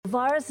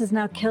virus has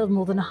now killed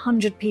more than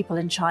 100 people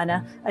in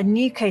China, and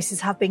new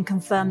cases have been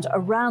confirmed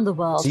around the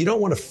world. So you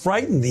don't want to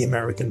frighten the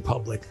American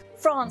public.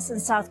 France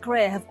and South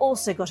Korea have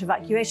also got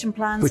evacuation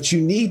plans. But you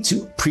need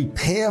to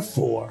prepare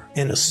for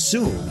and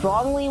assume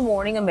strongly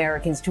warning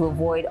Americans to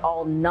avoid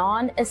all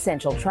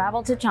non-essential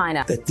travel to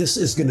China. That this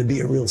is going to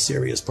be a real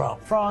serious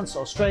problem. France,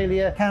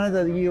 Australia,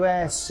 Canada, the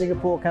US,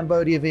 Singapore,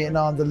 Cambodia,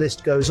 Vietnam, the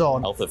list goes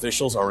on. Health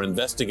officials are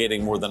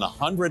investigating more than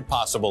 100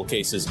 possible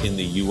cases in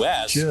the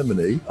US.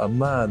 Germany, a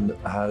man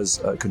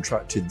has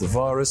contracted the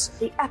virus.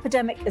 The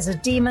epidemic is a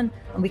demon,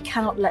 and we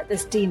cannot let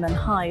this demon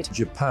hide.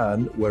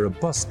 Japan, where a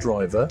bus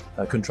driver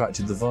contracted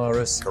the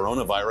virus.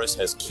 Coronavirus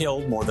has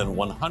killed more than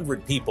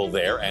 100 people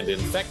there and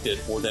infected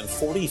more than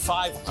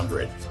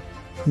 4,500.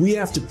 We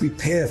have to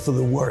prepare for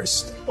the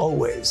worst,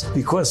 always,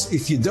 because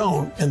if you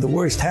don't and the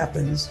worst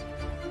happens.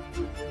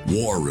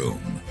 War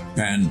Room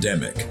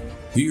Pandemic.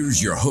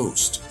 Here's your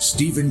host,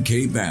 Stephen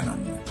K.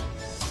 Bannon.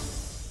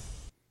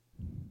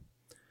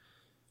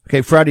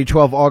 Okay, Friday,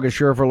 12 August,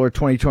 Sheriff Alert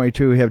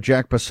 2022. We have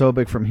Jack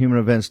Posobiec from Human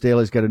Events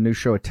Daily. He's got a new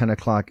show at 10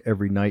 o'clock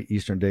every night,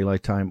 Eastern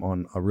Daylight Time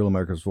on Real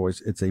America's Voice.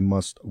 It's a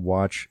must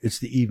watch. It's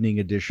the evening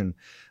edition,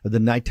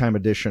 the nighttime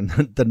edition,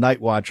 the night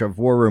watch of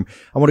War Room.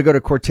 I want to go to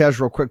Cortez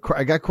real quick.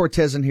 I got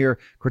Cortez in here.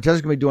 Cortez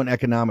is going to be doing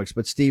economics,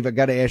 but Steve, I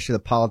got to ask you the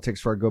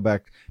politics before I go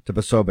back to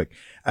Posobiec.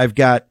 I've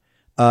got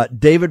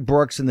David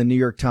Brooks in the New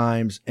York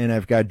Times, and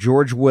I've got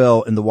George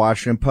Will in the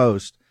Washington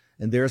Post,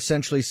 and they're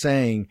essentially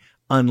saying,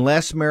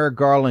 unless Merrick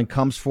Garland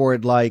comes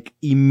forward like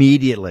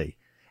immediately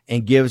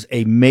and gives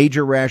a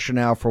major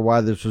rationale for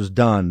why this was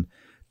done,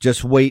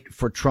 just wait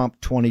for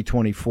Trump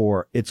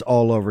 2024. It's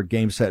all over.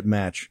 Game, set,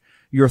 match.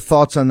 Your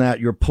thoughts on that,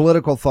 your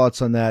political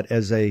thoughts on that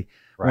as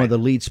one of the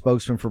lead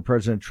spokesmen for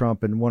President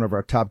Trump and one of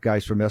our top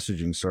guys for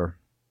messaging, sir.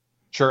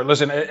 Sure.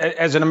 Listen,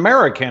 as an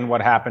American,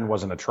 what happened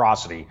was an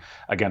atrocity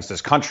against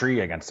this country,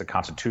 against the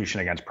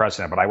Constitution, against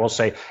precedent. But I will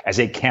say, as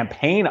a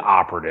campaign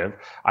operative,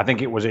 I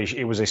think it was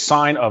a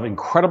sign of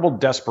incredible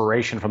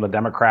desperation from the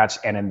Democrats.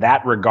 And in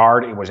that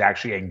regard, it was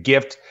actually a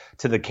gift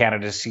to the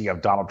candidacy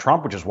of Donald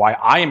Trump, which is why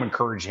I am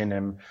encouraging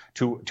him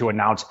to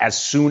announce as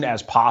soon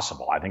as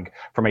possible. I think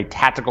from a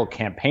tactical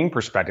campaign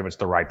perspective, it's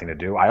the right thing to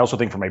do. I also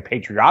think from a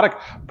patriotic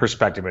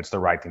perspective, it's the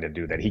right thing to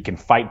do, that he can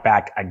fight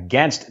back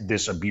against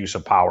this abuse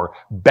of power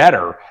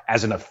better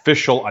as an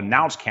official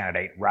announced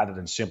candidate rather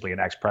than simply an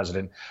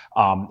ex-president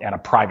and a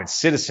private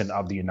citizen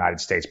of the United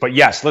States. But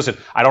yes, listen,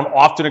 I don't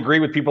often agree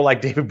with people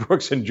like David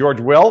Brooks and George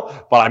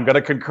Will, but I'm going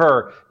to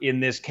concur in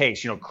this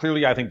case.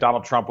 Clearly, I think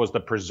Donald Trump was the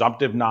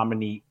presumptive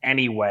nominee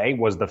anyway,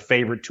 was the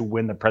favorite to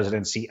win the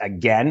presidency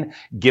again,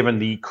 given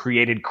the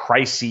created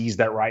crises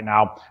that right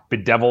now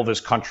bedevil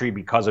this country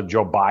because of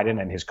Joe Biden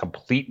and his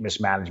complete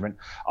mismanagement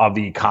of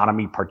the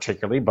economy,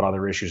 particularly, but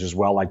other issues as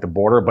well, like the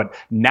border. But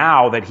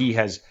now that he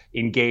has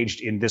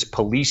engaged in this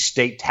police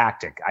state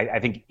tactic, I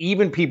think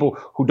even people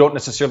who don't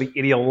necessarily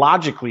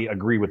ideologically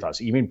agree with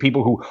us, even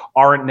people who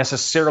aren't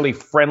necessarily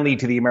friendly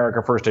to the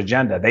America First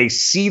agenda, they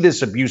see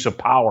this abuse of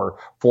power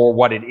for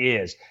what it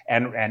is.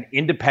 And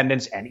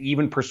independents and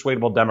even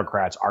persuadable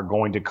Democrats are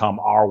going to come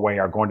our way,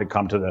 are going to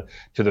come to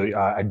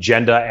the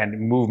agenda and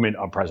movement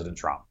of President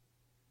Trump.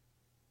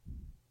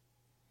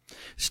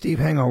 Steve,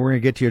 hang on. We're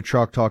going to get to your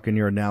chalk talk and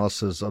your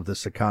analysis of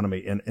this economy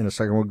in a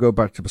second. We'll go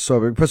back to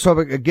Posobiec.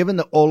 Posobiec, given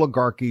the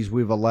oligarchies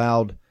we've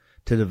allowed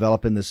to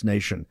develop in this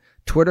nation,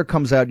 Twitter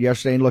comes out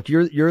yesterday, and look,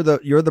 you're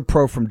the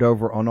pro from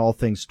Dover on all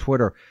things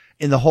Twitter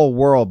in the whole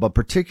world, but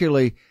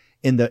particularly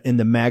in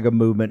the MAGA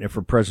movement and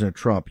for President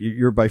Trump.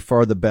 You're by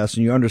far the best,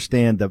 and you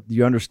understand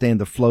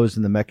the flows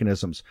and the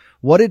mechanisms.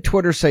 What did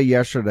Twitter say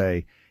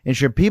yesterday? And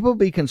should people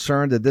be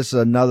concerned that this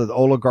is the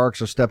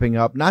oligarchs are stepping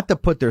up, not to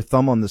put their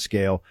thumb on the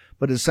scale,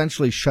 but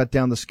essentially shut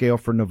down the scale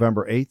for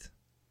November 8th?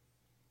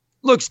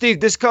 Look, Steve,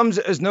 this comes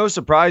as no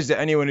surprise to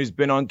anyone who's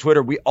been on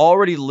Twitter. We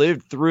already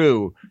lived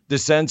through the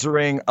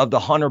censoring of the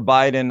Hunter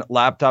Biden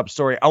laptop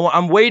story.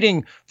 I'm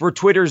waiting for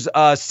Twitter's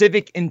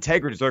civic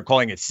integrity. They're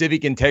calling it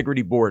civic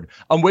integrity board.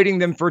 I'm waiting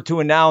to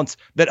announce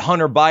that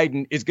Hunter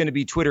Biden is going to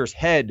be Twitter's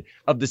head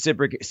of the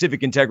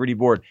civic integrity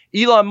board.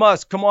 Elon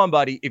Musk, come on,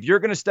 buddy. If you're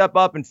going to step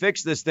up and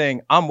fix this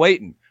thing, I'm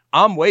waiting.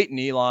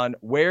 Elon.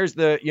 Where's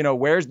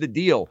the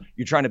deal?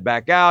 You're trying to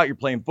back out. You're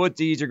playing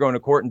footsies. You're going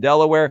to court in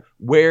Delaware.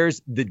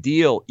 Where's the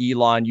deal,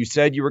 Elon? You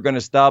said you were going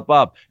to step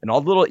up, and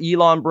all the little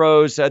Elon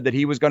bros said that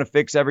he was going to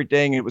fix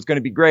everything and it was going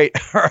to be great.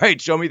 All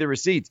right, show me the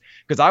receipts,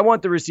 because I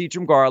want the receipts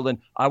from Garland.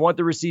 I want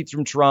the receipts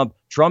from Trump.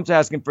 Trump's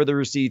asking for the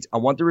receipts. I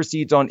want the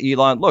receipts on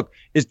Elon. Look,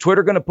 is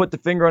Twitter going to put the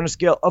finger on a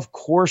scale? Of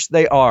course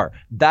they are.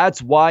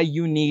 That's why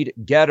you need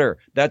Getter.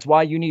 That's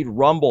why you need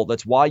Rumble.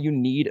 That's why you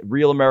need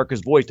Real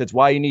America's Voice. That's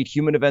why you need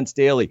Human Events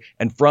Daily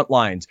and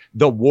Frontlines,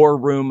 the War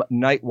Room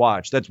Night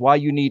Watch. That's why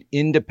you need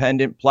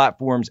independent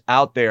platforms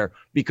out there,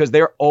 because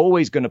they're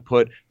always going to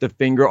put the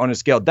finger on a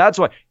scale. That's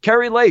why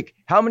Kari Lake,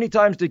 how many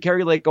times did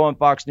Kari Lake go on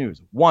Fox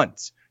News?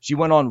 Once. She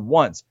went on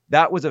once.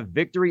 That was a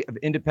victory of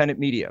independent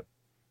media.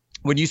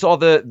 when you saw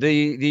the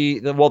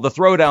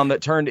throwdown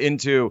that turned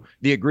into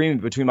the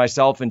agreement between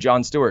myself and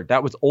Jon Stewart,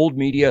 that was old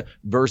media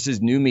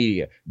versus new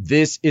media.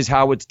 This is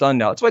how it's done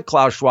now. That's why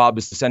Klaus Schwab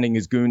is sending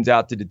his goons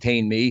out to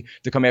detain me,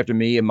 to come after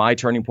me and my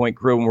Turning Point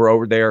crew when we're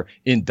over there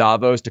in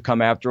Davos to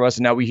come after us.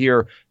 And now we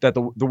hear that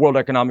the World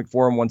Economic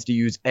Forum wants to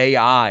use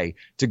AI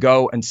to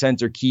go and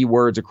censor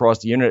keywords across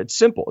the internet. It's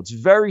simple. It's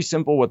very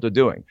simple what they're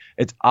doing.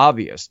 It's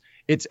obvious.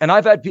 And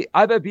I've had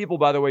people,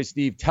 by the way,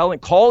 Steve,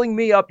 calling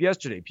me up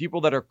yesterday,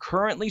 people that are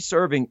currently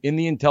serving in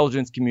the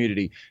intelligence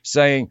community,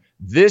 saying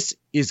this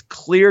is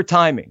clear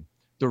timing.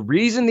 The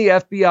reason the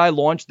FBI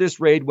launched this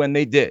raid when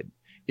they did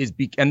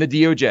and the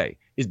DOJ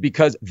is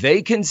because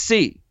they can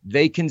see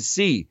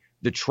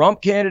the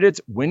Trump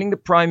candidates winning the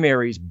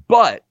primaries,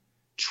 but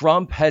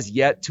Trump has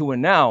yet to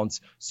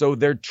announce. So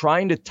they're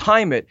trying to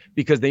time it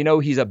because they know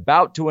he's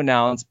about to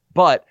announce,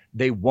 but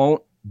they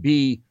won't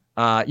be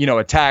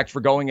attacked for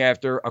going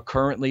after a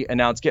currently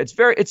announced case.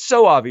 It's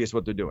so obvious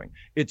what they're doing.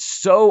 It's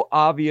so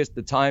obvious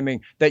the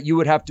timing that you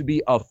would have to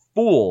be a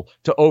fool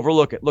to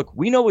overlook it. Look,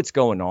 we know what's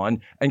going on.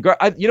 And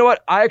you know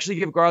what? I actually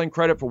give Garland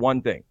credit for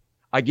one thing.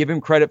 I give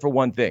him credit for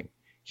one thing.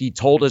 He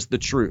told us the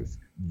truth.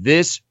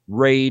 This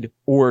raid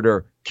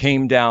order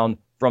came down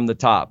from the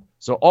top.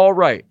 So, all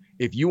right,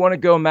 if you want to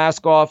go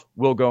mask off,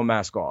 we'll go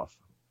mask off.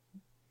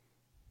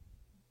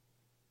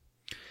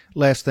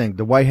 Last thing,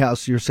 the White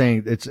House, you're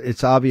saying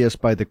it's obvious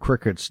by the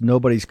crickets.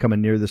 Nobody's coming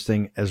near this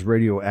thing as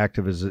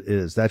radioactive as it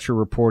is. That's your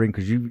reporting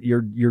because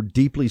you're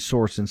deeply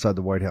sourced inside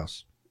the White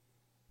House.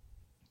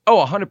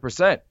 Oh,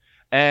 100%.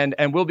 And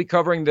we'll be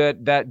covering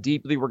that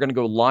deeply. We're going to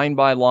go line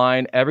by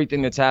line,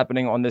 everything that's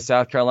happening on this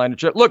South Carolina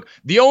trip. Look,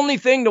 the only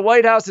thing the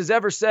White House has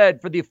ever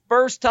said for the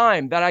first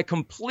time that I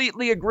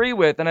completely agree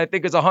with, and I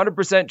think is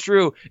 100%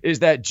 true, is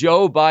that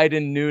Joe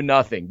Biden knew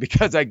nothing.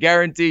 Because I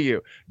guarantee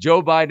you,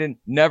 Joe Biden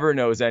never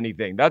knows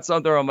anything. That's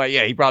something I'm like,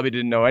 yeah, he probably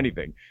didn't know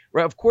anything.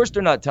 Right? Of course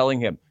they're not telling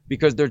him,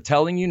 because they're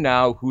telling you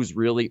now who's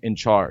really in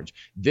charge.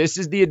 This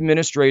is the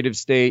administrative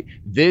state.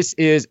 This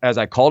is, as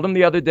I called him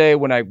the other day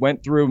when I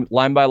went through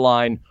line by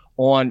line,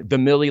 on the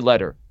Milley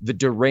letter, the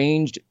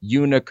deranged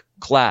eunuch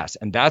class.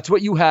 And that's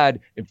what you had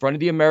in front of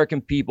the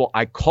American people.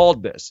 I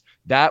called this.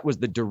 That was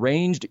the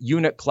deranged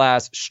eunuch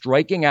class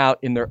striking out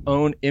in their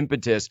own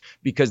impetus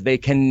because they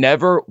can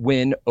never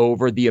win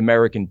over the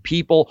American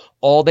people.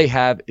 All they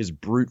have is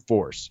brute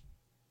force.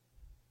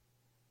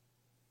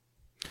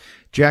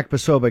 Jack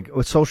Posobiec,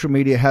 with social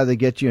media, how do they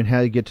get you and how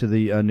do you get to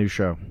the new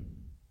show?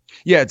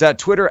 Yeah, it's at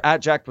Twitter,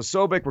 at Jack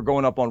Posobiec. We're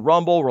going up on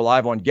Rumble. We're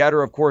live on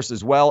Getter, of course,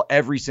 as well,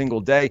 every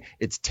single day.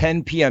 It's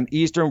 10 p.m.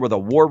 Eastern. We're the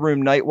War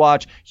Room Night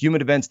Watch,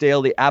 Human Events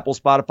Daily, Apple,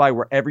 Spotify,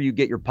 wherever you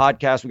get your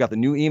podcast. We got the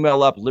new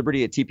email up,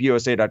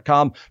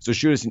 liberty@tpusa.com. So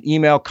shoot us an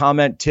email,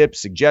 comment, tip,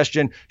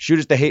 suggestion. Shoot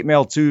us the hate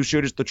mail, too.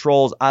 Shoot us the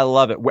trolls. I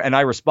love it. And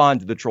I respond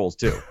to the trolls,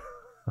 too.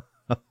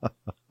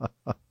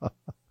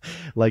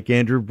 Like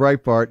Andrew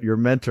Breitbart, your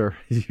mentor.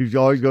 You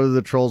always go to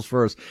the trolls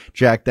first.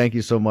 Jack, thank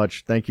you so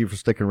much. Thank you for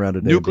sticking around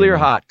today. Nuclear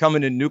hot.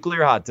 Coming in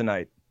nuclear hot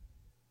tonight.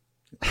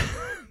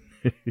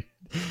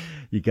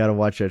 You got to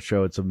watch that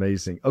show. It's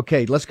amazing.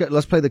 Okay, let's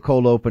play the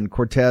cold open.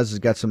 Cortez has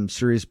got some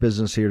serious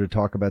business here to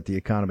talk about the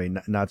economy,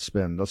 not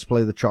spin. Let's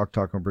play the chalk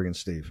talk and bring in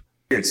Steve.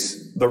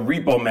 It's the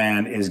repo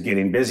man is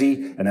getting busy,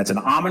 and that's an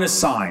ominous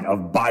sign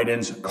of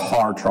Biden's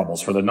car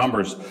troubles. For the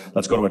numbers,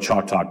 let's go to a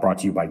Chalk Talk brought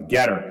to you by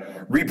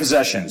Getter.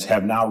 Repossessions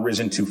have now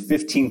risen to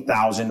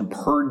 15,000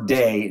 per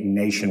day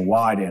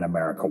nationwide in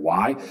America.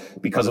 Why?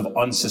 Because of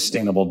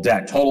unsustainable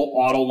debt. Total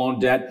auto loan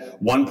debt,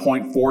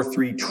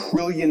 $1.43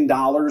 trillion,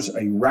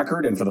 a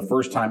record. And for the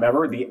first time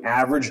ever, the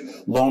average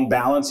loan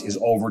balance is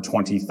over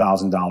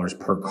 $20,000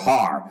 per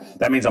car.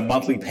 That means a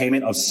monthly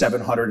payment of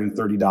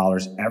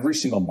 $730 every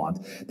single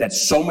month.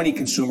 That's so many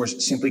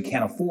consumers simply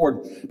can't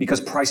afford because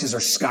prices are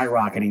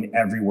skyrocketing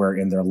everywhere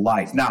in their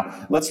life.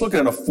 Now, let's look at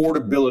an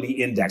affordability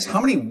index.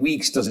 How many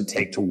weeks does it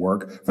take to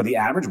work for the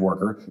average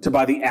worker to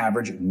buy the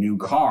average new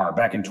car?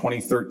 Back in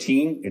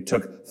 2013, it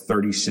took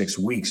 36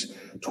 weeks.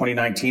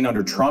 2019,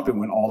 under Trump, it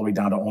went all the way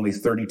down to only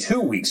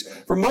 32 weeks.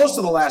 For most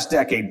of the last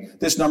decade,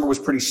 this number was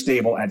pretty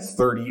stable at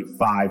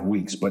 35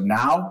 weeks. But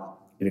now,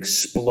 it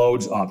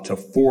explodes up to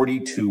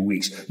 42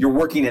 weeks. You're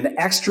working an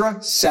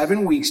extra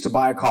 7 weeks to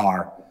buy a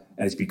car,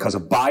 and it's because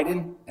of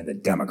Biden and the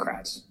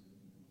Democrats.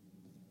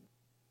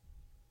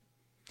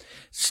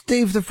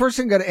 Steve, the first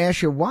thing I got to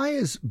ask you, why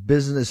is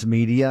business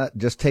media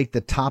just take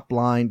the top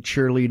line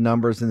cheerlead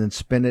numbers and then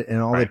spin it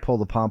and all they pull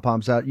the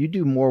pom-poms out? You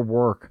do more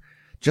work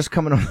just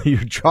coming on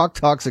your Chalk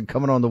Talks and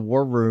coming on the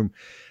War Room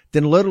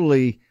than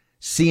literally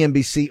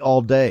CNBC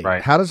all day.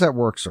 Right. How does that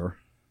work, sir?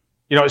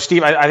 You know,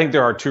 Steve, I think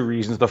there are two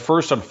reasons. The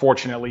first,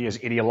 unfortunately, is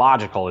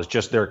ideological, is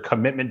just their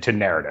commitment to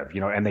narrative,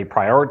 and they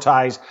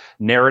prioritize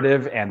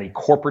narrative and the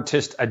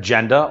corporatist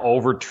agenda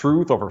over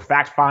truth, over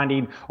fact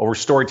finding, over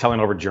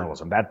storytelling, over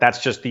journalism.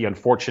 That's just the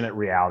unfortunate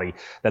reality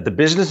that the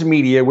business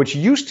media, which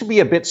used to be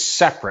a bit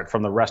separate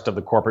from the rest of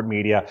the corporate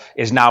media,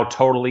 is now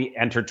totally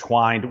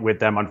intertwined with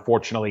them,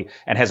 unfortunately,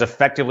 and has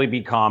effectively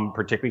become,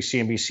 particularly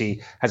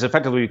CNBC, has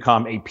effectively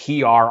become a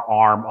PR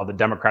arm of the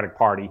Democratic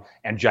Party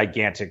and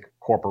gigantic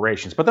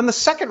corporations. But then the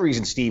second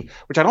reason, Steve,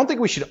 which I don't think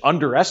we should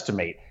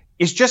underestimate,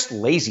 is just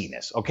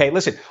laziness. Okay,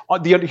 listen,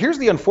 here's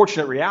the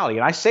unfortunate reality.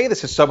 And I say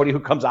this as somebody who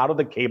comes out of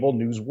the cable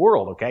news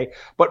world. Okay,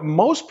 but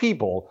most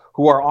people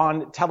who are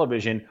on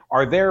television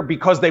are there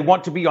because they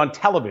want to be on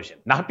television,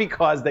 not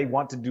because they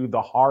want to do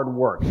the hard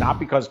work, not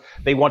because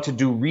they want to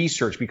do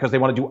research, because they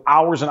want to do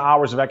hours and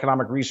hours of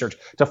economic research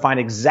to find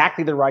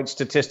exactly the right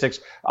statistics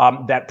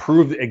that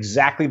prove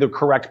exactly the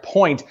correct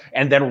point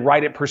and then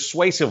write it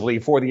persuasively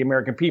for the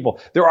American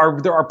people. There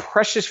are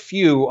precious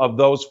few of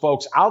those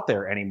folks out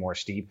there anymore,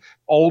 Steve.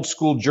 Old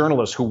school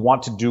journalists who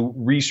want to do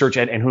research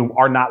and who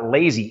are not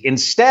lazy.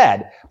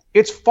 Instead,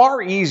 it's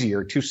far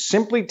easier to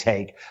simply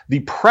take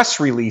the press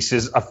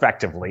releases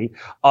effectively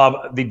of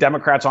the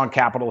Democrats on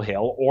Capitol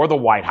Hill or the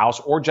White House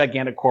or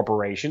gigantic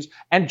corporations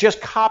and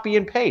just copy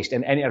and paste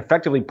and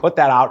effectively put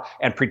that out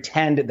and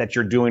pretend that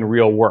you're doing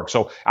real work.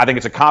 So I think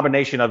it's a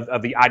combination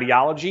of the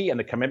ideology and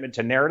the commitment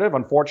to narrative,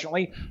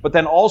 unfortunately. But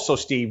then also,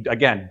 Steve,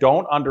 again,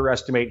 don't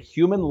underestimate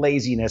human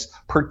laziness,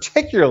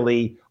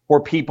 particularly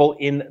for people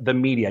in the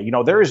media. You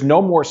know, there is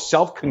no more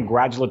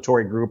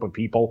self-congratulatory group of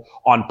people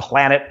on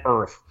planet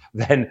Earth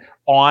than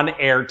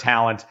on-air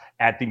talent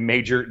at the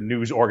major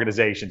news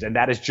organizations. And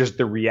that is just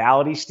the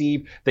reality,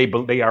 Steve.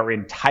 They are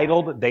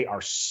entitled, they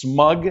are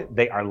smug,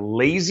 they are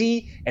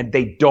lazy, and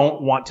they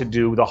don't want to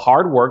do the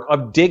hard work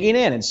of digging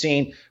in and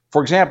seeing,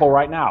 for example,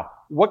 right now,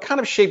 what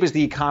kind of shape is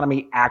the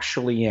economy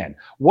actually in?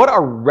 What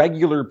are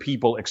regular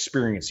people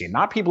experiencing?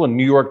 Not people in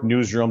New York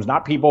newsrooms,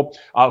 not people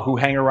who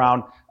hang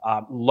around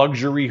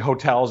luxury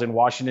hotels in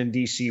Washington,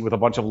 D.C. with a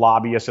bunch of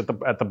lobbyists at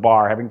the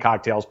bar having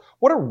cocktails.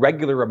 What are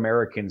regular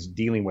Americans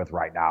dealing with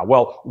right now?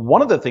 Well,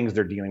 one of the things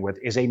they're dealing with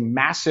is a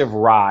massive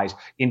rise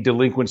in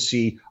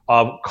delinquency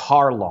of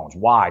car loans.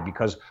 Why?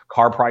 Because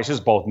car prices,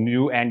 both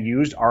new and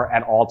used, are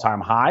at all-time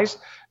highs.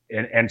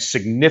 And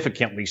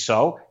significantly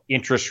so.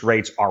 Interest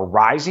rates are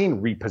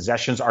rising.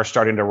 Repossessions are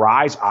starting to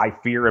rise. I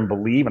fear and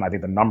believe, and I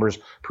think the numbers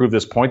prove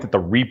this point, that the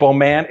repo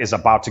man is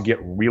about to get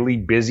really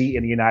busy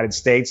in the United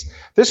States.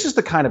 This is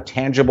the kind of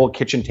tangible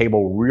kitchen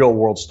table, real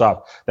world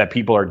stuff that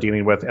people are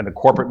dealing with. And the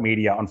corporate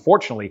media,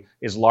 unfortunately,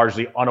 is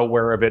largely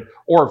unaware of it.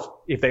 Or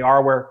if they are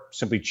aware,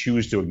 simply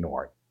choose to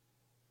ignore it.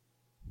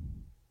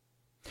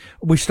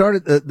 We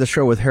started the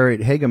show with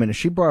Harriet Hageman, and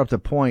she brought up the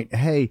point,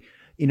 hey,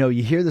 you know,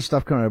 you hear the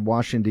stuff coming out of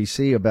Washington,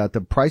 D.C. about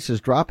the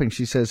prices dropping.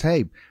 She says,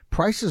 hey,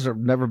 prices have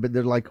never been,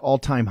 they're like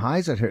all-time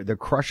highs out here. They're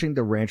crushing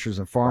the ranchers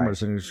and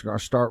farmers, and it's going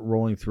to start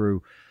rolling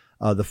through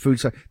the food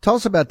side. Tell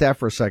us about that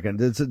for a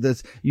second.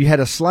 You had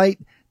a slight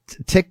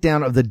tick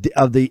down of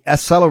the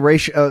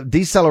acceleration,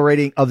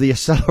 decelerating of the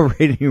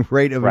accelerating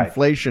rate of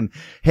inflation.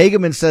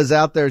 Hageman says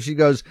out there, she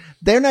goes,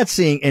 they're not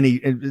seeing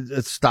any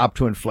stop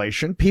to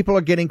inflation. People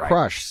are getting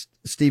crushed.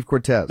 Steve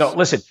Cortez. No,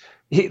 listen.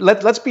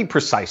 Let's be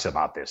precise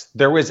about this.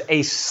 There was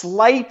a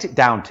slight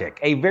downtick,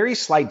 a very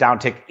slight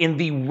downtick in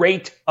the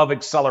rate of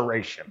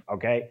acceleration,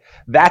 okay?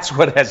 That's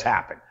what has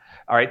happened,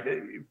 all right?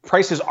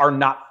 Prices are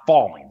not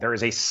falling. There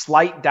is a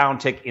slight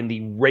downtick in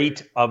the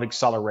rate of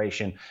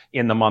acceleration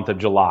in the month of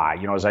July.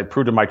 You know, as I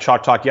proved in my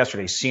Chalk Talk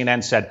yesterday,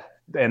 CNN said,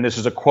 and this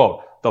is a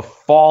quote, the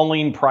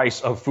falling price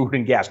of food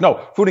and gas.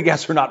 No, food and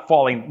gas are not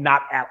falling,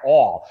 not at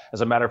all.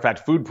 As a matter of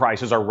fact, food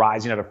prices are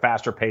rising at a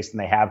faster pace than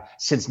they have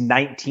since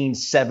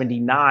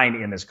 1979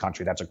 in this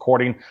country. That's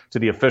according to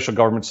the official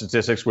government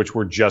statistics, which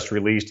were just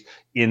released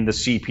in the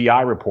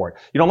CPI report.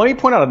 You know, let me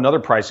point out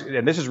another price,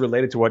 and this is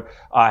related to what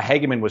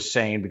Hageman was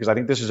saying, because I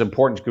think this is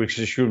important, because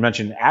she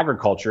mentioned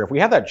agriculture. If we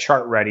have that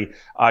chart ready,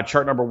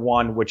 chart number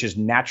 1, which is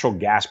natural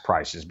gas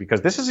prices,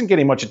 because this isn't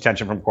getting much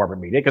attention from corporate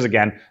media, because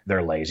again,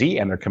 they're lazy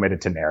and they're committed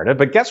to narrative.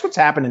 But guess what's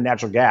happened in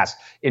natural gas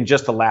in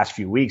just the last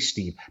few weeks,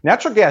 Steve?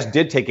 Natural gas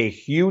did take a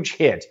huge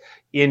hit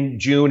in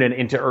June and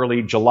into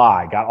early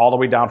July, got all the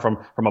way down from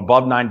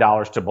above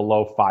 $9 to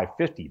below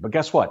 $5.50. But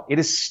guess what? It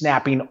is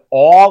snapping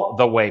all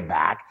the way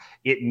back.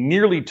 It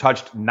nearly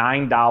touched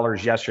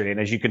 $9 yesterday. And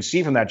as you can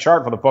see from that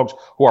chart, for the folks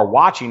who are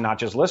watching, not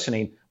just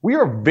listening, we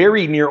are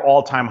very near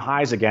all-time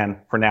highs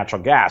again for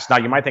natural gas. Now,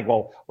 you might think,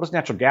 well, what does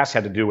natural gas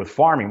have to do with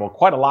farming? Well,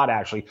 quite a lot,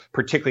 actually,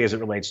 particularly as it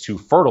relates to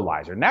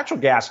fertilizer. Natural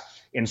gas,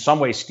 in some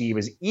ways, Steve,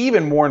 is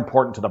even more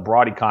important to the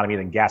broad economy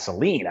than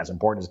gasoline, as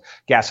important as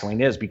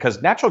gasoline is,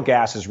 because natural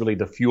gas is really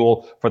the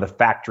fuel for the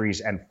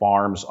factories and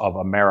farms of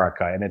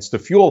America. And it's the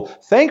fuel,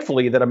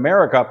 thankfully, that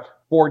America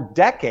for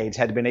decades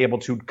had been able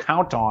to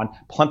count on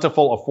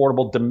plentiful,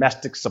 affordable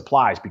domestic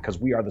supplies, because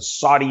we are the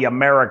Saudi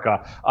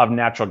America of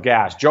natural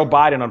gas. Joe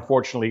Biden,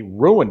 unfortunately,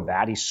 ruined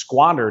that. He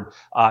squandered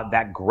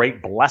that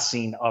great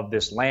blessing of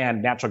this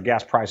land. Natural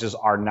gas prices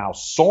are now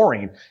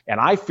soaring, and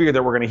I fear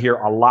that we're going to hear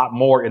a lot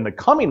more in the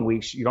coming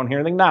weeks. You don't hear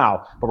anything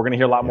now, but we're going to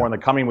hear a lot more in the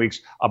coming weeks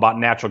about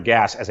natural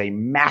gas as a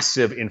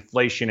massive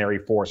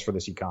inflationary force for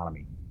this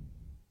economy.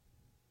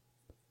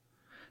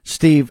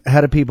 Steve,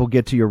 how do people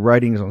get to your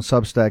writings on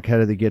Substack? How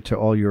do they get to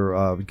all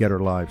your Getter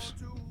Lives?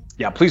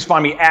 Yeah, please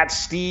find me at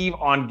Steve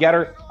on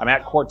Getter. I'm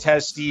at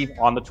Cortez Steve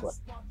on the Twitter.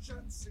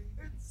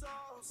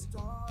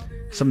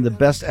 some of the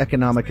best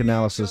economic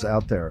analysis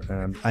out there.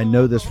 And I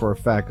know this for a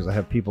fact because I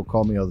have people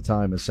call me all the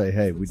time and say,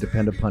 hey, we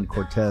depend upon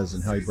Cortez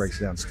and how he breaks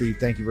it down. Steve,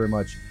 thank you very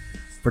much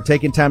for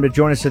taking time to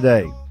join us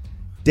today.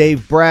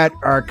 Dave Bratt,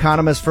 our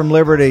economist from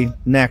Liberty,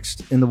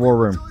 next in the War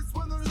Room.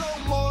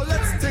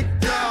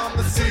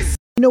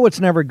 You know what's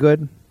never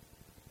good?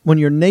 When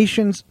your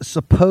nation's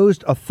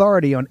supposed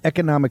authority on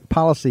economic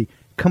policy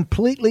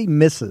completely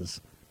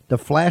misses the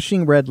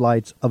flashing red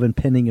lights of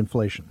impending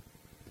inflation.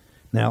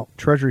 Now,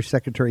 Treasury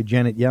Secretary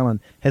Janet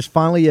Yellen has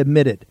finally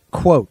admitted,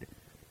 quote,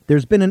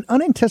 there's been an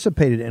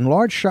unanticipated and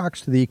large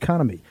shocks to the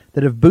economy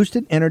that have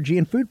boosted energy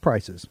and food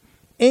prices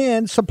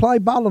and supply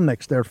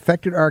bottlenecks that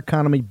affected our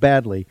economy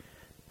badly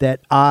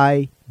that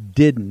I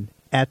didn't,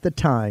 at the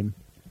time,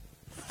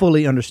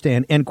 fully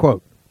understand, end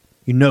quote.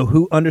 You know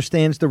who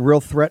understands the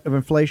real threat of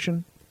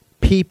inflation?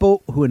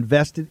 People who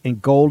invested in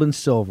gold and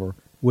silver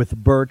with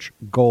Birch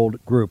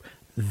Gold Group.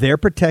 They're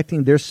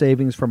protecting their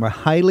savings from a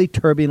highly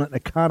turbulent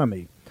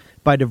economy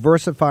by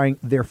diversifying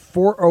their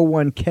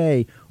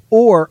 401k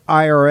or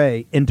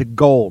IRA into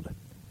gold,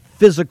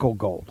 physical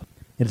gold.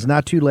 It's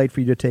not too late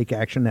for you to take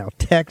action now.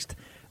 Text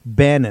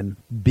Bannon,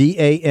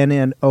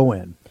 Bannon,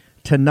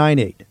 to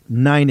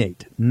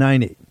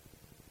 989898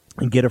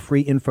 and get a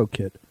free info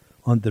kit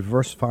on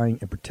diversifying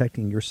and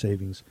protecting your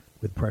savings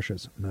with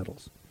precious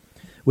metals.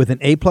 With an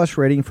A-plus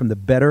rating from the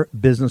Better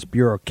Business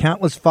Bureau,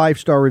 countless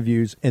 5-star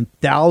reviews, and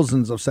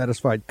thousands of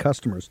satisfied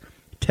customers,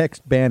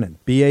 text Bannon,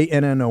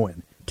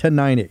 Bannon, to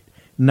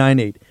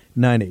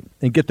 989898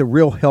 and get the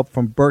real help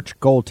from Birch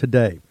Gold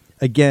today.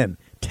 Again,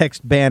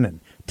 text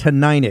Bannon to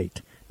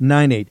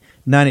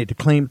 989898 to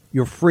claim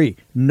your free,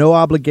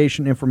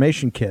 no-obligation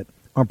information kit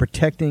on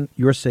protecting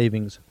your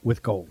savings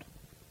with gold.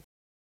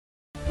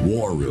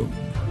 War Room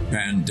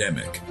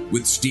Pandemic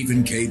with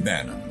Stephen K.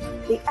 Bannon.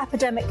 The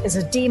epidemic is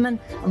a demon,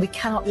 and we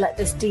cannot let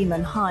this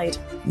demon hide.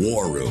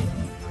 War Room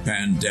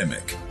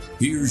Pandemic.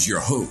 Here's your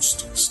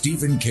host,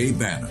 Stephen K.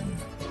 Bannon.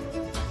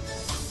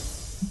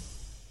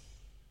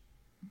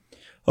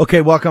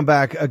 Okay, welcome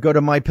back. Go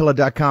to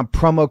MyPillow.com,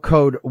 promo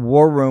code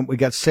War Room. We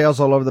got sales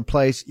all over the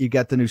place. You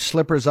got the new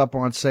slippers up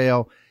on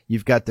sale.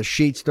 You've got the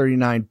sheets,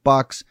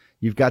 $39.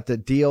 You've got the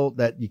deal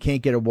that you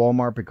can't get at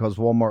Walmart because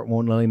Walmart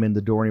won't let him in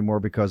the door anymore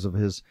because of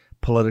his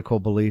political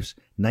beliefs,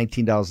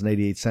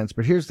 $19.88.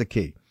 But here's the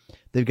key.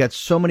 They've got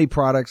so many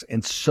products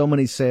and so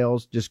many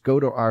sales. Just go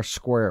to our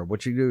square.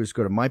 What you do is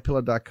go to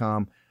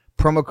MyPillow.com,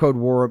 promo code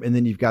War Room, and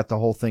then you've got the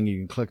whole thing. You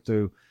can click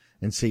through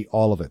and see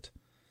all of it.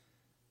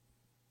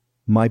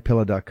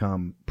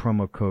 MyPillow.com,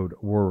 promo code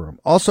War Room.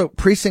 Also,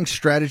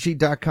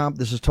 PrecinctStrategy.com.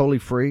 This is totally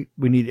free.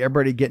 We need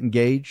everybody to get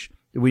engaged.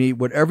 We need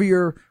whatever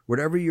your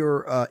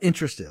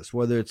interest is,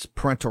 whether it's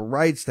parental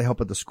rights to help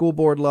at the school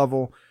board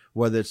level,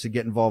 whether it's to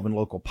get involved in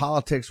local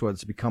politics, whether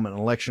it's to become an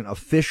election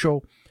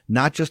official,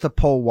 not just a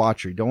poll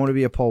watcher. You don't want to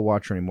be a poll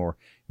watcher anymore.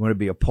 You want to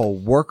be a poll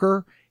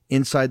worker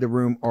inside the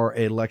room or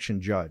an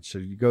election judge. So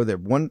you go there.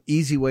 One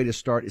easy way to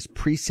start is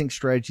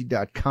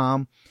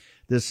PrecinctStrategy.com.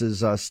 This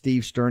is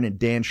Steve Stern and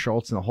Dan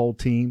Schultz and the whole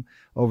team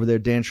over there.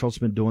 Dan Schultz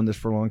has been doing this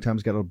for a long time.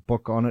 He's got a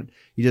book on it.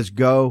 You just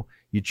go,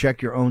 you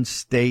check your own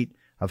state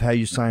of how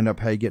you sign up,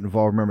 how you get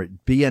involved. Remember,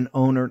 be an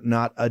owner,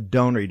 not a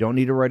donor. You don't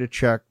need to write a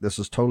check. This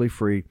is totally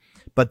free.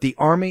 But the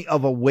Army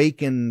of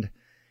Awakened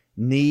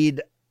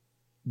need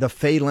the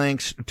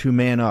phalanx to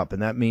man up,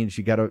 and that means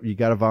you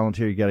gotta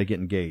volunteer. You gotta get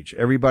engaged.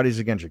 Everybody's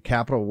against you.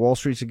 Capital, Wall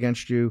Street's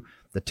against you.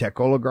 The tech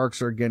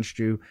oligarchs are against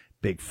you.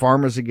 Big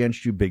pharma's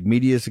against you. Big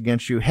media's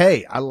against you.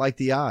 Hey, I like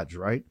the odds,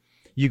 right?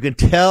 You can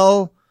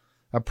tell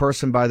a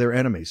person by their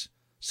enemies.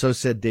 So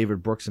said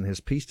David Brooks in his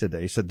piece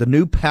today. He said the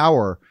new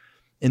power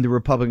in the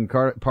Republican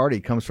Party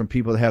comes from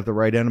people that have the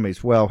right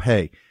enemies. Well,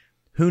 hey,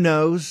 who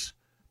knows?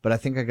 But I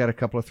think I got a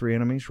couple of 3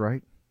 enemies,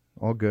 right?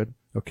 All good.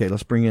 Okay,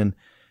 let's bring in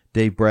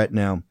Dave Bratt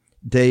now.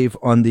 Dave,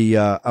 on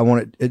the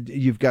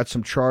you've got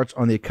some charts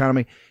on the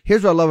economy.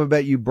 Here's what I love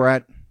about you,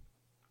 Bratt.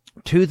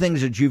 2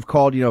 things that you've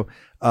called,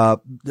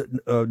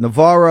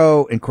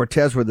 Navarro and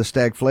Cortez were the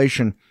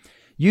stagflation.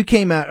 You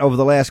came out over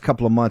the last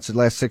couple of months, the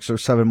last 6 or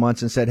 7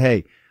 months, and said,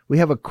 hey, we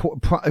have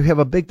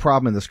a big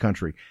problem in this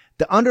country.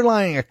 The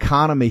underlying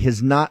economy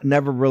has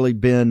never really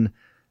been.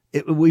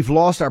 We've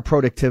lost our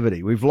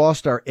productivity. We've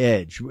lost our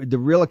edge. The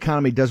real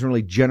economy doesn't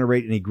really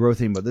generate any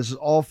growth anymore. This is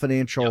all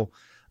financial,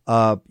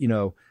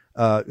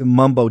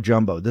 mumbo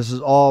jumbo. This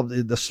is all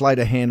the sleight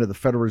of hand of the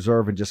Federal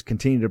Reserve and just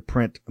continue to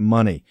print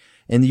money.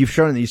 And you've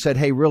shown that you said,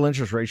 hey, real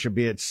interest rates should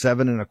be at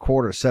 7.25%,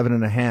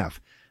 7.5%,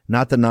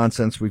 not the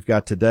nonsense we've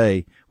got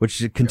today,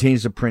 which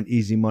continues to print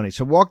easy money.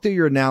 So walk through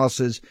your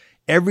analysis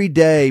every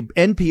day.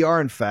 NPR,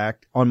 in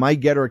fact, on my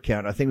Getter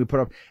account, I think we put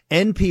up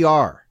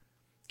NPR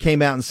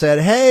came out and said,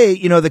 hey,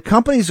 the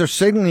companies are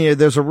signaling you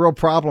there's a real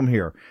problem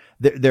here.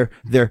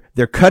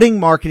 They're cutting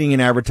marketing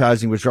and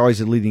advertising, which is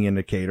always a leading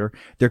indicator.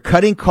 They're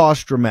cutting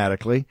costs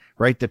dramatically,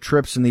 right? The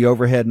trips and the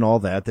overhead and all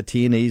that, the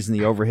T&Es and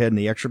the overhead and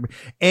the extra.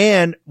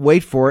 And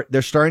wait for it,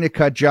 they're starting to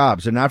cut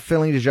jobs. They're not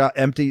filling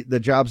the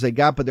jobs they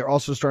got, but they're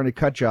also starting to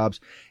cut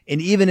jobs.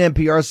 And even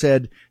NPR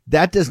said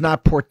that does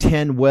not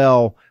portend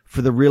well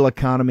for the real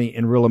economy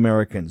and real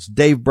Americans.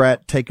 Dave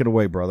Bratt, take it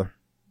away, brother.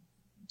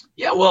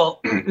 Yeah,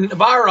 well,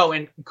 Navarro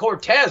and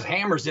Cortez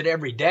hammers it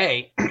every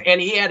day, and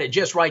he had it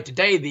just right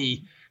today.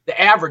 The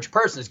average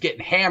person is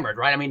getting hammered,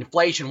 right? I mean,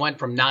 inflation went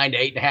from 9 to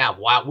 8.5.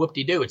 Wow,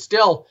 whoop-de-doo. It's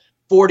still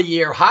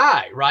 40-year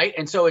high, right?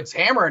 And so it's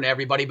hammering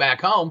everybody back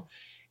home.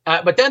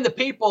 But then the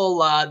people,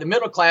 the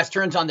middle class,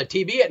 turns on the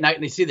TV at night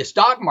and they see the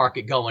stock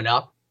market going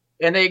up,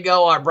 and they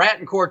go, "Are Bratt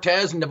and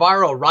Cortez and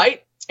Navarro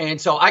right?" And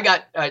so I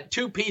got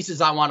two pieces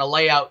I want to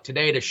lay out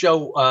today to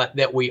show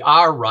that we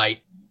are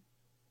right.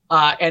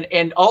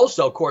 And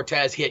also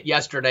Cortez hit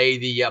yesterday,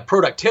 the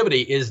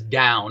productivity is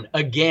down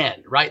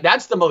again, right?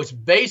 That's the most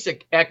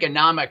basic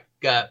economic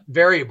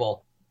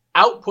variable,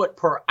 output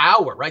per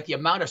hour, right? The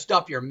amount of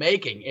stuff you're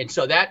making. And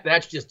so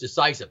that's just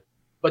decisive.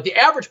 But the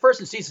average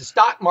person sees the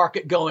stock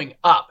market going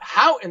up.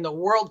 How in the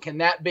world can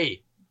that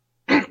be?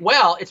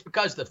 Well, it's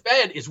because the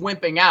Fed is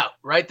wimping out,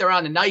 right? They're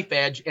on the knife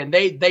edge, and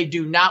they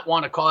do not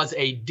want to cause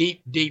a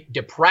deep, deep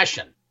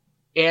depression.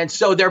 And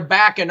so they're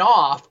backing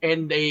off,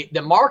 and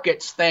the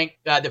markets think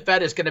the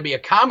Fed is going to be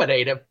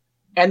accommodative,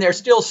 and they're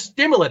still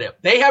stimulative.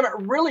 They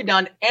haven't really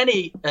done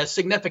any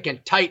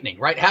significant tightening,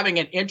 right? Having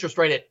an interest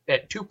rate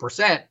at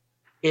 2%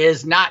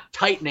 is not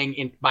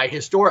tightening by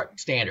historic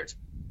standards.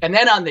 And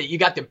then you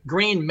got the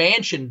Green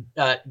Mansion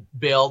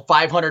bill,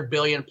 $500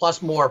 billion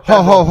plus more.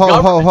 Hang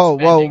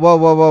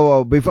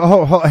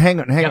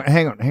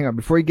on.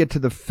 Before you get to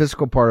the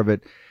fiscal part of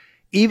it,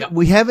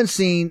 we haven't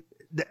seen.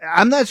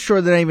 I'm not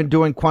sure they're even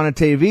doing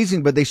quantitative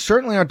easing, but they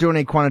certainly aren't doing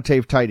any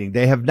quantitative tightening.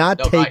 They have not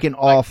taken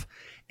off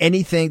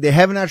anything. They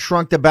have not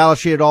shrunk the balance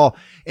sheet at all.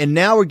 And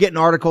now we're getting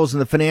articles in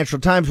the Financial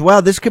Times.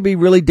 Wow, this could be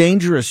really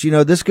dangerous.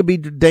 This could be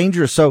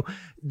dangerous. So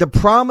the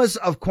promise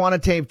of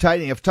quantitative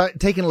tightening, of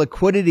taking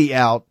liquidity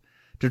out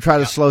to try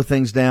to slow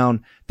things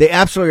down, they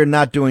absolutely are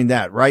not doing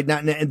that, right?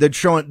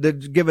 They're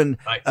giving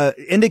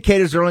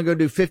indicators they're only going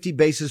to do 50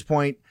 basis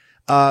point,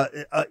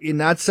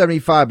 not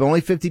 75, but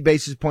only 50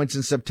 basis points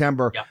in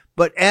September. Yeah.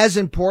 But as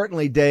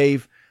importantly,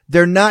 Dave,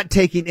 they're not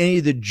taking any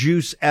of the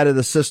juice out of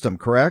the system,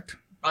 correct?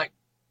 Right.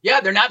 Yeah,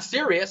 they're not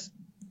serious.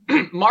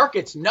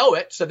 Markets know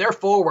it, so they're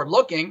forward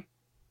looking,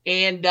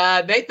 and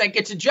they think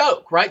it's a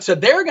joke, right? So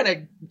they're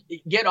going to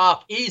get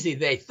off easy,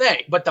 they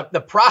think. But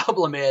the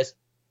problem is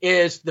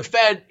the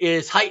Fed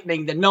is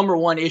heightening the number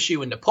one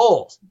issue in the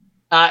polls.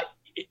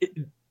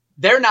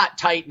 They're not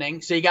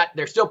tightening, so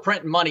they're still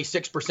printing money,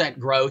 6%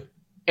 growth.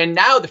 And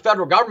now the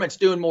federal government's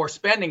doing more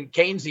spending,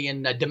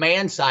 Keynesian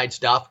demand side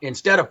stuff,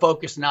 instead of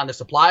focusing on the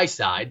supply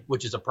side,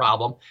 which is a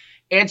problem.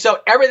 And so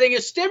everything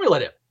is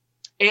stimulative.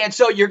 And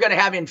so you're going to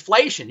have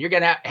inflation. You're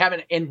going to have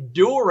an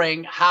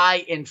enduring high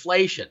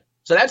inflation.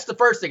 So that's the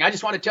first thing. I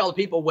just want to tell the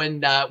people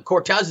when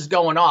Cortez is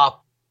going off,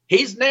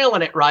 he's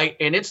nailing it right,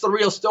 and it's the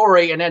real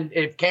story. And then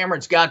if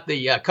Cameron's got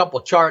the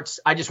couple charts,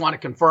 I just want to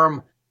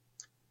confirm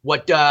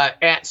what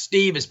at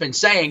Steve has been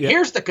saying.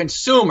 Here's the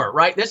consumer,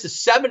 right? This is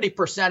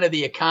 70% of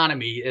the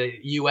economy.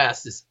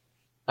 U.S. is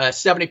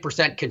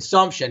 70%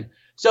 consumption.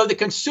 So the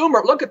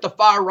consumer, look at the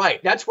far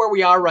right. That's where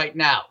we are right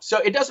now. So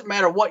it doesn't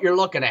matter what you're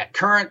looking at,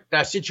 current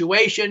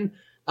situation,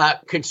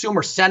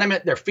 consumer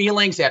sentiment, their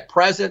feelings at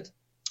present,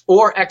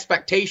 or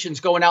expectations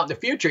going out in the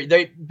future.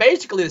 They're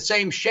basically the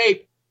same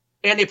shape.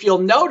 And if you'll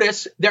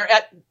notice, they're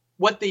at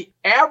what the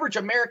average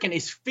American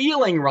is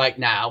feeling right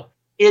now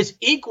is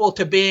equal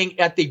to being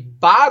at the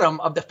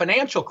bottom of the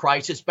financial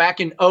crisis back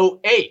in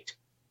 2008.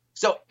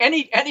 So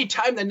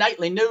anytime the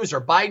nightly news or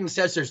Biden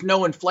says there's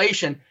no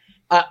inflation,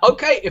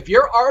 okay, if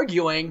you're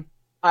arguing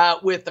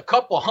with a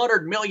couple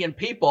 100 million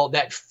people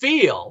that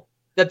feel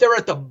that they're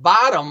at the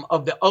bottom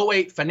of the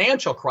 2008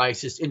 financial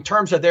crisis in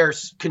terms of their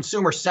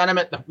consumer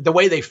sentiment, the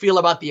way they feel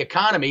about the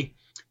economy,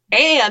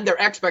 and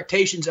their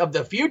expectations of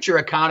the future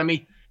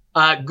economy,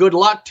 good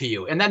luck to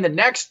you. And then the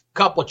next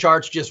couple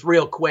charts, just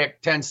real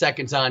quick, 10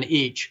 seconds on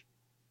each.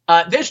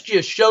 This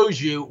just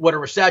shows you what a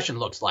recession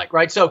looks like,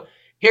 right? So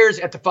here's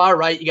at the far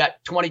right, you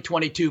got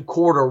 2022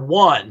 quarter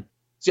one.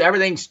 So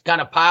everything's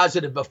kind of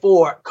positive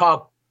before,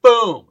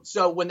 kaboom.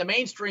 So when the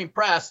mainstream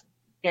press,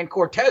 and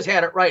Cortez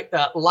had it right,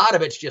 a lot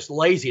of it's just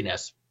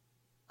laziness.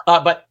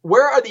 But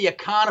where are the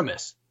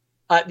economists?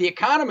 The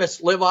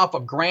economists live off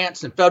of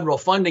grants and federal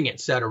funding, et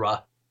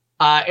cetera.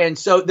 And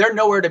so they're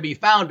nowhere to be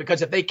found,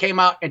 because if they came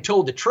out and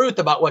told the truth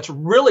about what's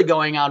really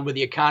going on with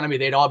the economy,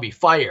 they'd all be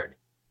fired.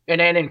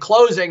 And then in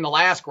closing, the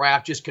last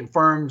graph just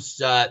confirms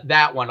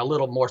that one a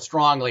little more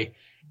strongly.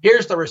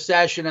 Here's the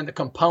recession and the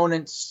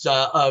components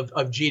of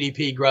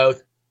GDP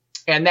growth.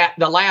 And that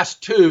the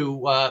last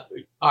two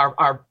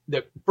are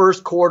the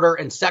first quarter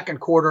and second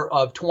quarter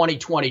of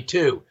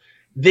 2022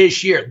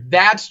 this year.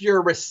 That's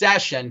your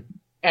recession.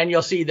 And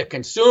you'll see the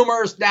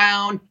consumers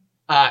down,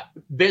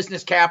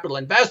 business capital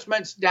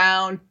investments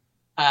down,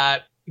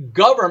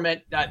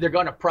 government, they're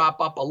going to prop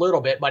up a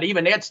little bit, but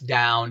even it's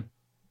down.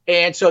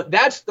 And so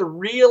that's the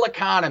real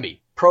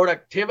economy.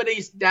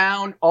 Productivity's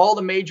down. All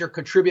the major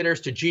contributors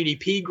to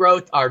GDP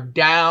growth are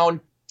down.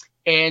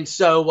 And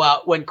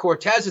so when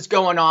Cortez is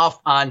going off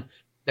on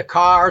the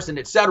cars and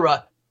et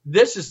cetera,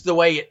 this is the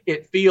way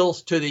it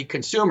feels to the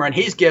consumer. And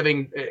he's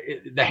giving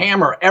the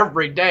hammer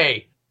every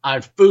day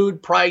on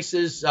food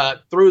prices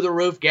through the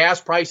roof,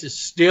 gas prices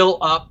still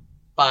up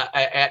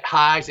at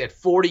highs, at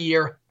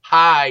 40-year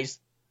highs,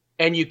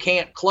 and you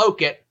can't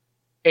cloak it.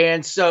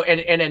 And so,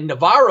 and in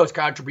Navarro's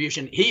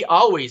contribution, he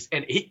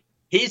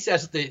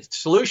says the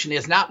solution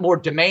is not more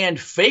demand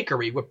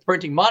fakery with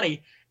printing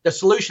money. The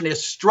solution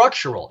is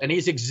structural. And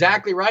he's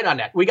exactly right on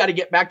that. We got to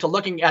get back to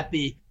looking at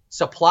the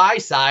supply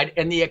side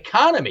and the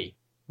economy,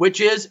 which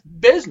is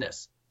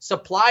business.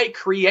 Supply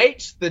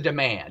creates the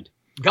demand.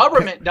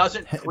 Government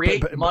doesn't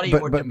create money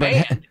or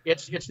demand.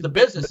 It's the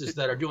businesses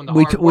that are doing the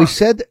hard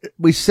work.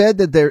 We said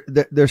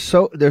that they're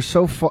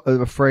so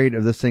afraid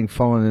of this thing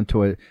falling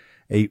into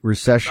a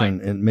recession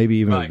and maybe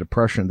even a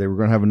depression. They were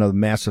going to have another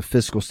massive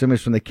fiscal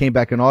stimulus when they came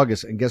back in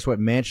August. And guess what?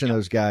 Manchin,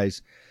 those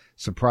guys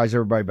surprised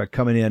everybody by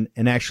coming in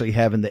and actually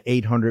having the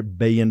 $800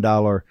 billion,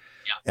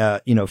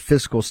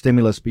 fiscal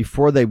stimulus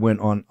before they went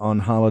on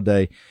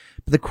holiday.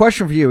 But the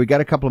question for you, we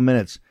got a couple of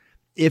minutes.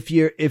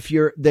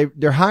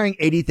 They're hiring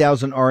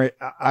 80,000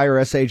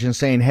 IRS agents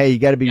saying, hey, you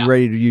got to be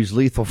ready to use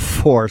lethal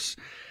force.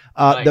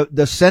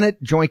 The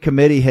Senate Joint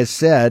Committee has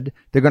said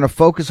they're going to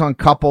focus on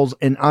couples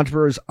and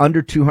entrepreneurs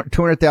under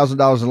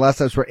 $200,000 and less.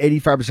 That's where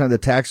 85% of the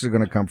taxes are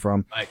going to come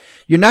from. Right.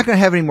 You're not going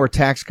to have any more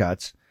tax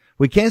cuts.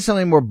 We can't sell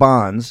any more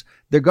bonds.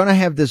 They're going to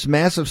have this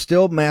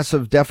still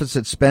massive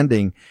deficit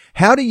spending.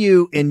 How do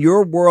you, in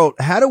your world,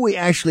 how do we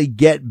actually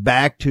get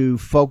back to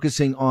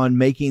focusing on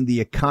making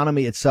the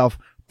economy itself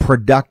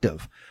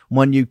productive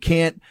when you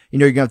can't,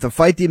 you're going to have to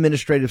fight the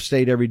administrative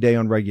state every day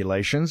on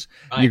regulations.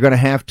 Right. You're going to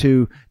have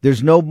to,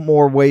 there's no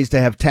more ways to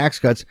have tax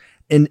cuts.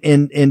 In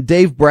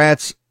Dave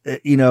Bratt's,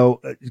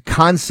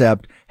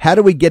 concept, how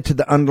do we get to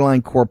the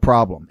underlying core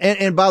problem?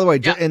 And by the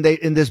way, and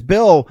this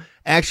bill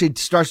actually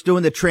starts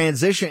doing the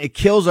transition. It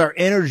kills our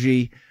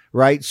energy,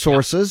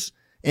 sources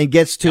and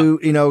gets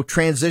to,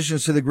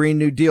 transitions to the Green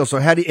New Deal. So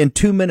in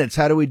 2 minutes,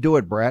 how do we do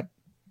it, Bratt?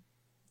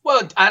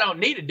 Well, I don't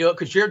need to do it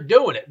because you're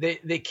doing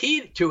it. The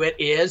key to it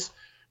is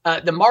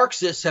the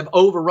Marxists have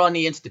overrun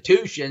the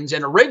institutions.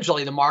 And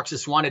originally the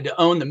Marxists wanted to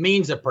own the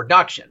means of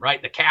production,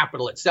 the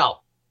capital itself.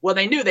 Well,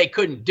 they knew they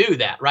couldn't do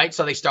that, right?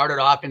 So they started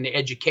off in the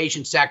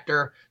education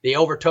sector. They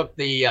overtook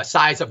the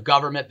size of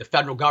government. The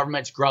federal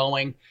government's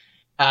growing.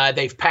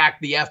 They've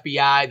packed the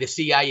FBI, the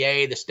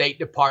CIA, the State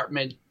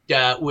Department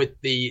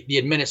with the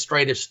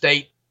administrative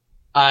state.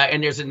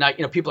 And there's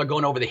people are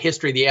going over the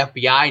history of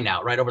the FBI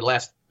now, over the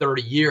last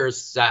 30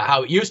 years,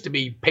 how it used to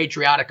be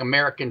patriotic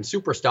American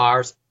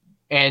superstars.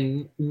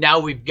 And now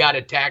we've got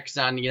a tax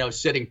on,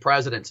 sitting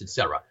presidents, et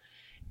cetera.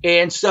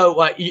 And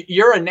so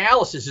your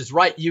analysis is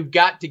right. You've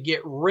got to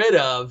get rid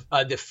of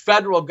the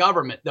federal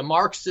government, the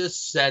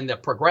Marxists and the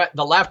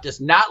leftists,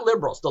 not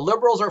liberals. The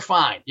liberals are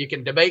fine. You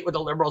can debate with the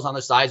liberals on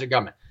the size of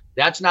government.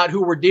 That's not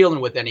who we're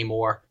dealing with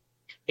anymore.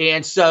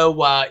 And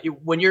so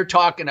when you're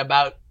talking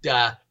about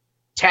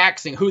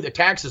taxing, who the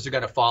taxes are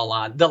going to fall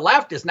on, the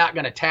left is not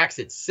going to tax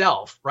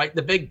itself,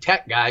 The big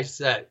tech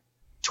guys,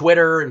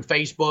 Twitter and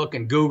Facebook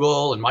and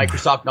Google and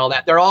Microsoft and all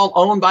that, they're all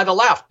owned by the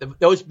left.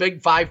 Those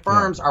big five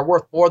firms are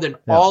worth more than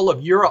all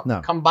of Europe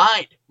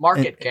combined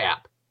market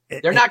cap.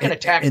 They're not going to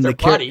tax their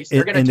buddies.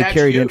 They're going to tax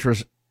carried you.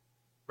 Interest,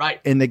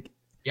 And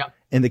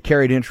the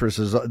carried interest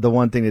is the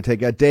one thing to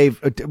take out.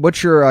 Dave,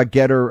 what's your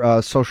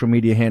Getter social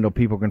media handle?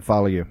 People can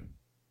follow you.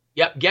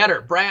 Yep,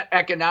 Getter, Bratt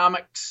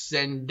Economics,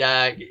 and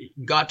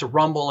got to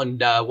Rumble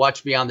and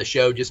watch me on the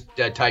show. Just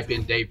type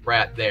in Dave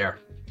Bratt there.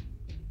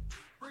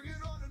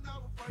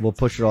 We'll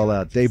push it all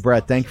out. Dave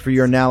Bratt, thank you for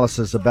your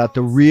analysis about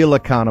the real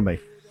economy.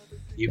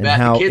 You bet.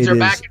 The kids are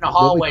back in the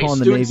hallway.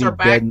 Students are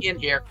back in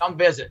here. Come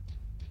visit.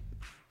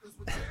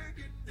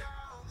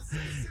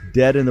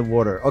 Dead in the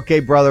water. Okay,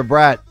 brother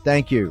Bratt,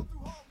 thank you.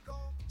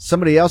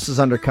 Somebody else is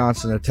under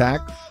constant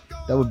attack.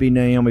 That would be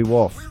Naomi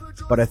Wolf.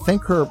 But I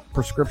think her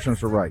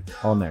prescriptions were right.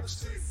 All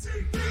next.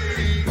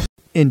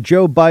 In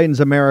Joe Biden's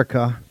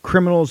America,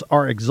 criminals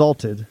are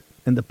exalted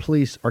and the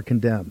police are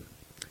condemned.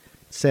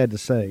 It's sad to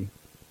say,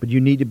 but you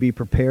need to be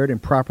prepared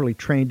and properly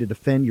trained to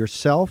defend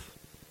yourself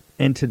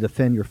and to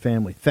defend your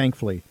family.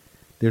 Thankfully,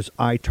 there's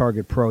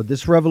iTarget Pro.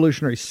 This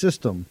revolutionary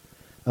system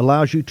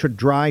allows you to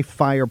dry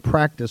fire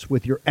practice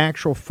with your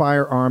actual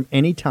firearm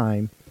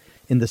anytime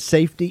in the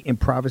safety and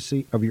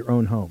privacy of your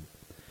own home.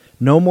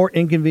 No more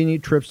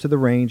inconvenient trips to the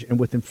range, and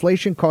with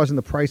inflation causing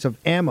the price of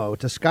ammo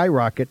to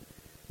skyrocket,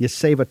 you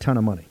save a ton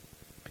of money.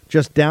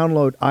 Just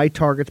download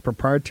iTarget's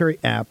proprietary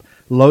app,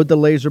 load the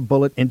laser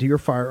bullet into your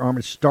firearm,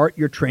 and start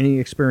your training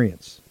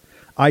experience.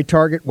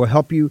 iTarget will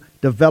help you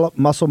develop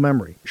muscle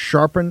memory,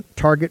 sharpen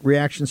target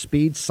reaction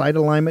speed, sight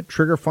alignment,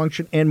 trigger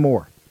function, and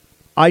more.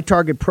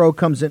 iTarget Pro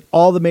comes in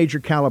all the major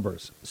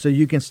calibers, so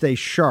you can stay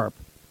sharp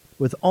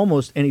with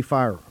almost any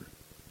firearm.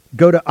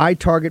 Go to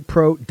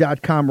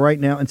itargetpro.com right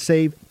now and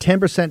save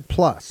 10%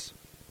 plus.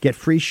 Get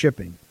free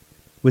shipping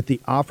with the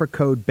offer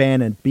code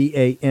BANNON,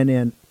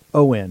 BANNON,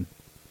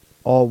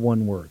 all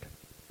one word.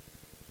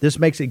 This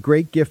makes a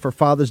great gift for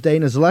Father's Day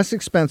and is less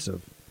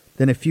expensive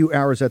than a few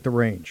hours at the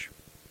range.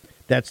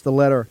 That's the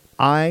letter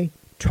iTarget,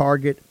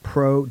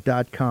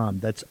 targetpro.com.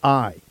 That's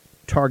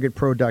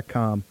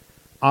targetpro.com.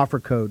 Offer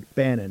code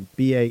Bannon,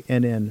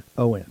 BANNON.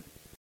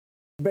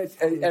 But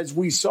as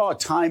we saw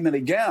time and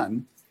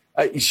again,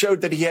 he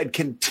showed that he had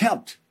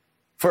contempt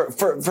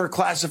for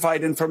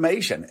classified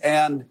information.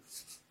 And,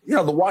 you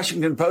know, the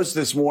Washington Post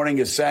this morning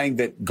is saying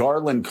that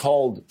Garland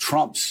called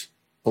Trump's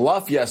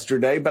bluff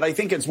yesterday, but I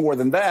think it's more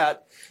than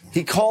that.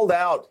 He called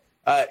out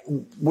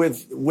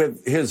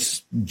with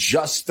his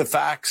just the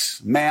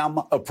facts, ma'am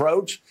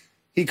approach.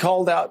 He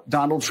called out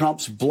Donald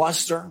Trump's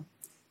bluster.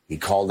 He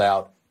called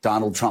out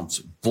Donald Trump's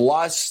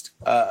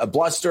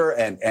bluster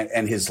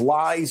and his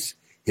lies,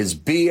 his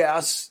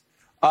BS.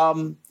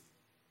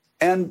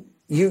 And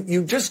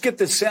you just get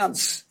the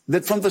sense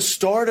that from the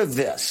start of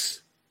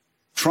this,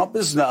 Trump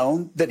is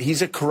known that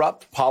he's a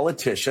corrupt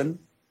politician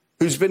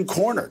who's been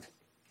cornered.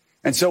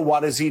 And so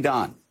what has he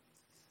done?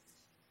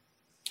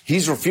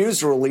 He's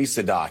refused to release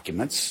the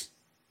documents.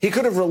 He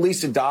could have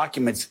released the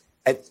documents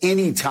at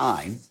any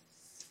time.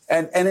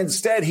 And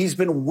instead, he's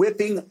been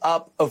whipping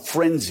up a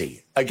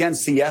frenzy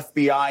against the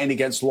FBI and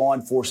against law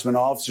enforcement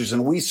officers.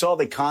 And we saw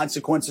the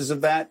consequences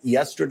of that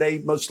yesterday,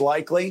 most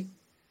likely,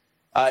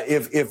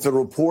 if the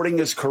reporting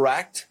is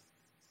correct.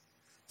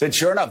 That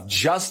sure enough,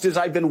 just as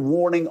I've been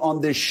warning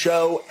on this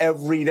show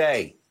every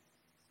day,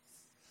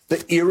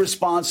 the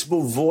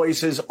irresponsible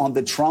voices on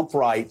the Trump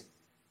right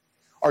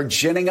are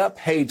ginning up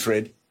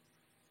hatred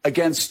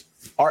against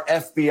our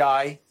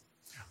FBI,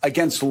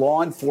 against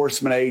law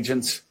enforcement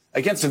agents,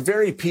 against the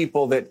very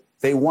people that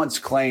they once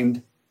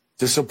claimed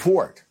to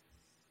support.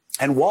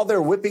 And while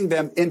they're whipping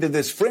them into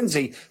this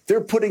frenzy,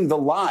 they're putting the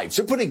lives,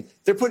 they're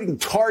putting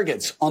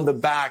targets on the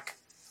back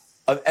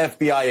of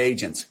FBI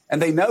agents.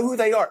 And they know who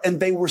they are. And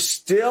they were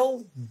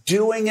still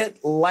doing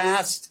it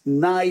last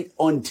night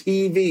on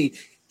TV,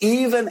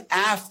 even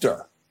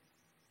after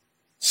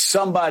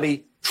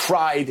somebody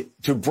tried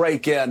to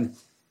break in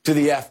to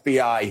the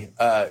FBI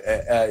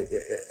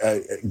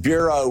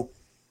bureau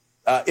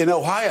in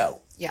Ohio.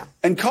 Yeah.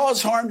 And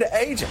cause harm to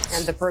agents.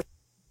 And the person.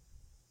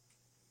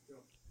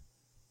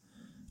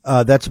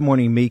 That's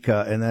Morning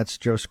Mika, and that's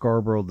Joe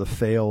Scarborough, the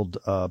failed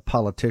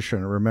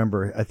politician.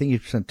 Remember, I think he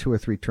spent 2 or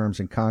 3 terms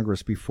in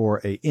Congress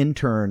before a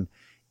intern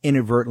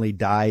inadvertently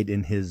died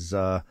in his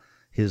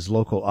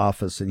local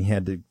office, and he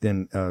had to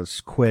then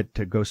quit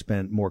to go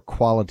spend more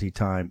quality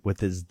time with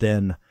his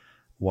then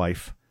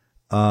wife.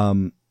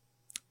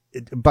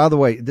 By the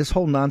way, this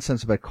whole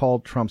nonsense about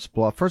called Trump's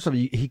bluff, first of all,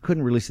 he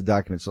couldn't release the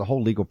documents. The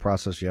whole legal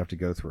process you have to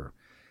go through.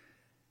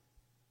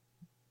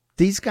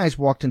 These guys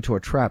walked into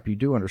a trap. You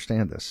do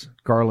understand this,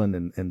 Garland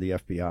and the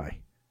FBI.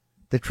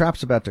 The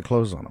trap's about to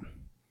close on them.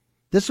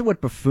 This is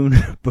what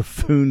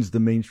buffoons the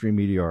mainstream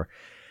media are.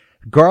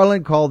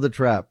 Garland called the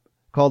trap,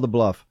 called the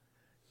bluff.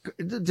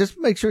 Just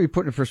make sure you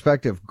put it in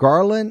perspective.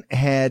 Garland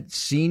had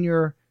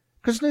senior,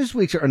 because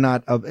Newsweeks are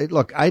not,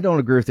 look, I don't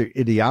agree with their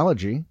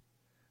ideology.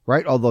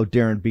 Right, although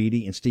Darren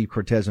Beattie and Steve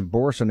Cortez and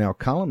Boris are now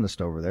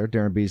columnists over there.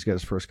 Darren Beattie's got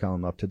his first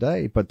column up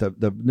today. But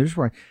the news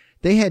report,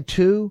 they had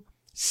 2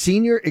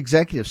 senior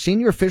executives,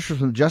 senior officials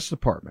from the Justice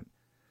Department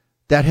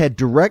that had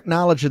direct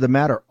knowledge of the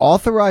matter,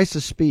 authorized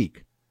to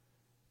speak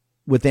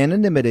with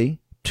anonymity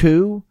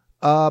to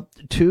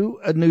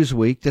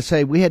Newsweek to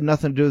say we had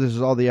nothing to do with this,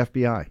 is all the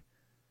FBI.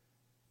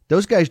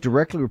 Those guys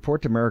directly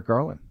report to Merrick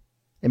Garland.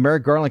 And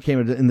Merrick Garland came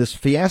in this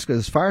fiasco,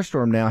 this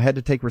firestorm now, had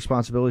to take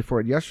responsibility for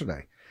it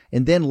yesterday.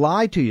 And then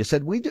lied to you,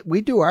 said, we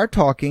do our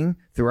talking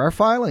through our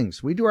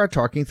filings. We do our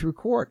talking through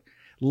court.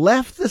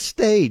 Left the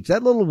stage.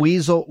 That little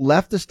weasel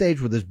left the stage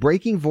with his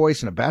breaking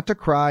voice and about to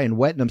cry and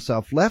wetting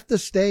himself, left the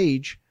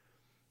stage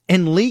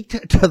and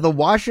leaked to the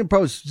Washington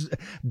Post.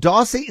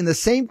 Dawsey in the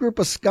same group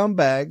of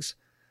scumbags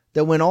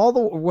that when all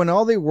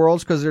the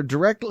worlds, because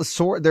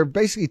they're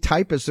basically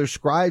typists, they're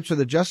scribes for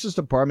the Justice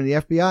Department,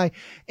 the FBI,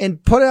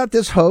 and put out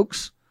this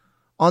hoax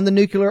on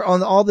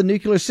all the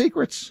nuclear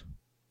secrets.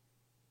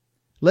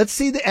 Let's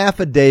see the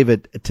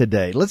affidavit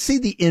today. Let's see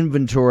the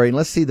inventory and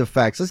let's see the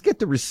facts. Let's get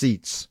the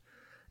receipts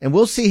and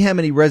we'll see how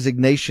many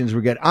resignations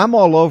we get. I'm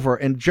all over.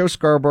 And Joe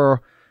Scarborough,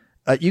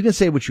 you can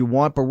say what you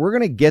want, but we're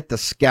going to get the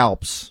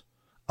scalps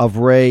of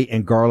Wray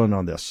and Garland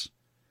on this.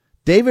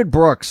 David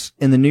Brooks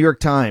in the New York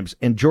Times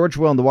and George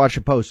Will in the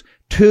Washington Post,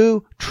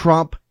 2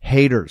 Trump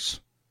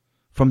haters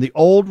from the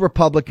old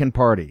Republican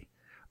Party,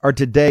 are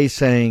today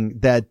saying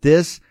that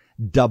this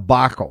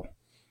debacle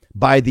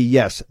by the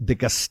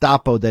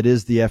Gestapo that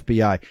is the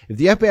FBI. If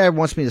the FBI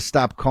wants me to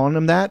stop calling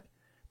them that,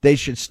 they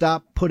should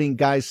stop putting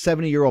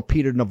 70-year-old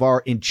Peter Navarro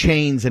in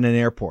chains in an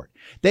airport.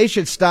 They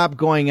should stop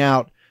going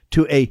out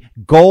to a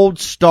Gold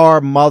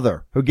Star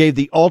mother who gave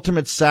the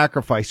ultimate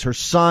sacrifice, her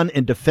son,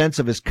 in defense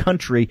of his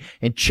country,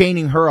 and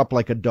chaining her up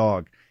like a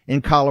dog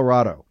in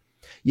Colorado.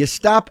 You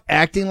stop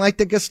acting like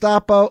the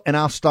Gestapo, and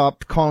I'll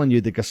stop calling you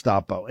the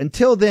Gestapo.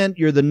 Until then,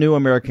 you're the new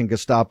American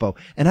Gestapo.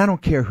 And I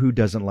don't care who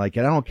doesn't like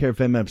it. I don't care if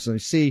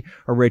MSNBC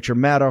or Rachel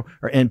Maddow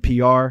or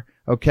NPR,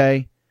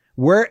 okay?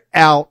 We're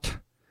out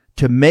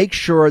to make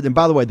sure, and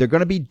by the way, they're going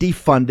to be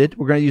defunded.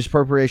 We're going to use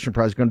appropriation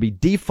prize. They're going to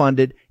be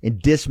defunded and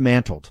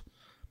dismantled.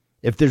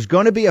 If there's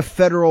going to be a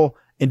federal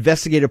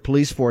investigative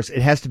police force.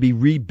 It has to be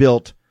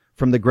rebuilt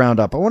from the ground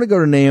up. I want to go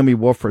to Naomi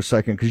Wolf for a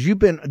second, because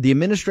the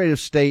administrative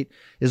state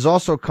has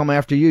also come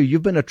after you.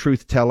 You've been a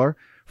truth teller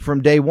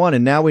from day one,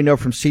 and now we know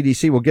from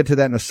CDC. We'll get to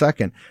that in a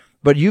second.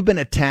 But you've been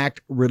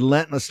attacked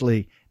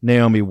relentlessly,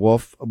 Naomi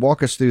Wolf.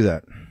 Walk us through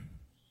that.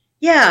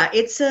 Yeah,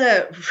 it's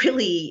a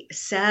really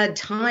sad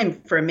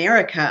time for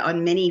America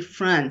on many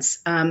fronts.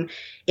 And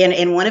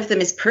one of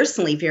them is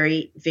personally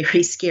very,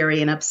 very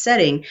scary and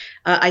upsetting.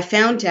 I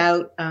found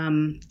out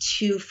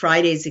 2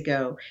 Fridays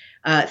ago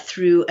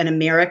through an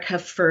America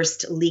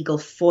First legal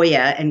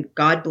FOIA, and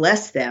God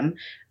bless them.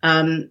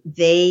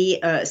 They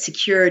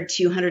secured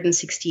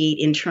 268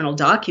 internal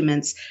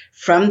documents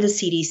from the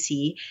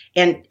CDC,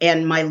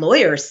 and my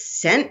lawyer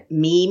sent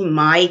me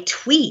my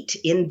tweet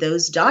in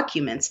those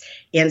documents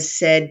and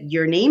said,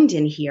 "You're named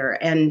in here."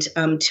 And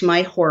to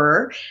my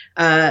horror,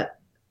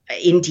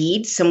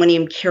 indeed, someone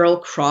named Carol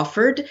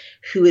Crawford,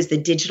 who is the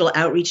digital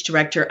outreach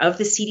director of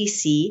the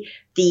CDC,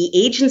 the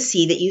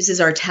agency that uses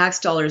our tax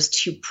dollars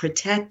to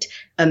protect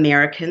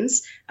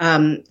Americans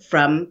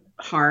from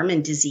harm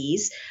and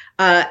disease.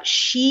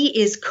 She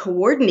is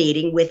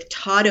coordinating with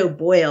Todd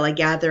O'Boyle, I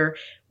gather,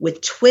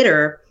 with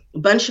Twitter, a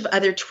bunch of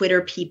other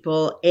Twitter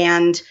people,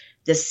 and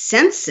the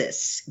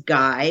census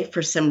guy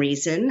for some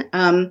reason.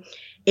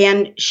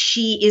 And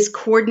she is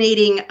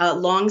coordinating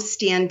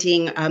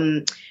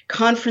longstanding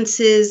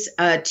conferences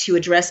to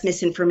address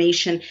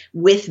misinformation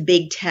with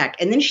big tech.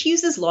 And then she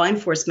uses law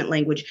enforcement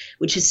language,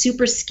 which is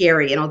super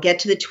scary. And I'll get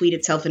to the tweet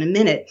itself in a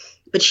minute.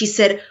 But she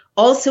said,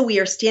 also, we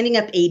are standing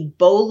up a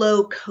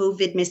BOLO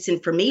COVID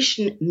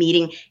misinformation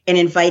meeting and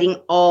inviting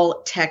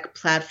all tech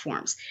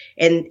platforms.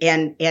 And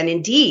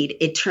indeed,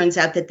 it turns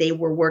out that they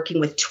were working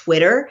with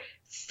Twitter,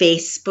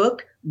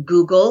 Facebook,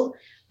 Google,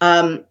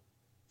 and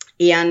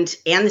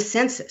the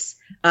census.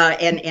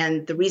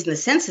 And the reason the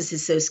census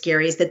is so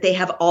scary is that they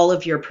have all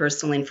of your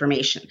personal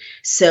information.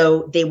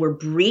 So they were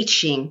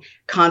breaching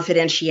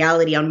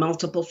confidentiality on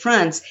multiple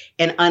fronts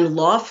and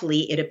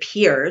unlawfully, it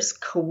appears,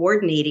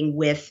 coordinating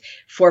with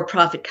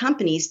for-profit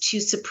companies to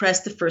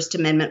suppress the First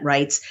Amendment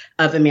rights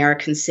of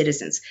American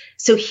citizens.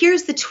 So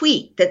here's the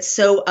tweet that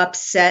so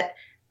upset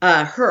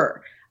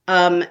her.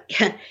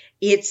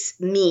 It's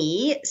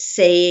me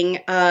saying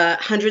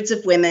hundreds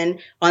of women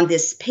on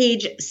this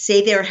page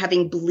say they're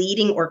having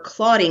bleeding or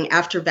clotting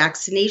after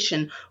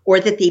vaccination, or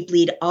that they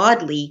bleed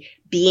oddly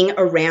being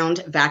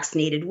around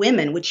vaccinated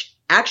women, which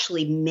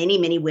actually many,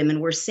 many women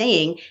were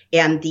saying.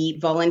 And the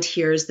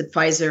volunteers, the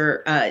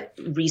Pfizer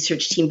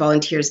research team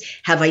volunteers,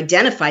 have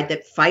identified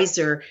that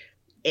Pfizer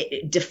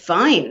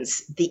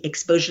defines the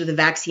exposure to the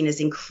vaccine as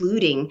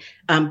including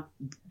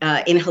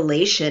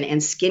inhalation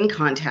and skin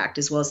contact,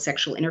 as well as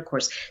sexual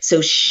intercourse.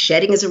 So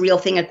shedding is a real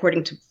thing,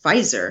 according to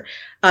Pfizer.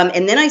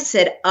 And then I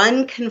said,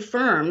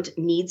 unconfirmed,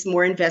 needs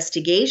more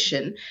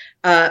investigation,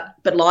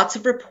 but lots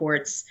of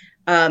reports.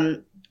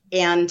 And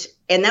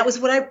that was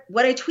what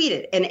I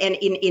tweeted. And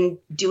in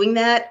doing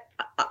that,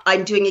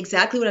 I'm doing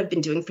exactly what I've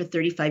been doing for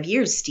 35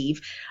 years,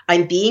 Steve.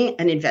 I'm being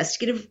an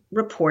investigative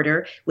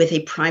reporter with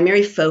a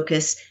primary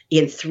focus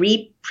in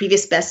 3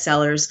 previous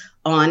bestsellers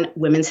on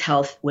women's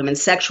health,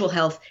 women's sexual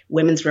health,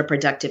 women's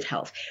reproductive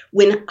health.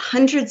 When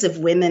hundreds of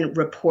women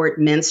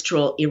report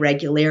menstrual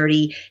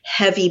irregularity,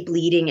 heavy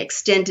bleeding,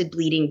 extended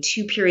bleeding,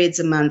 2 periods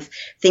a month,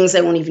 things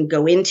I won't even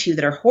go into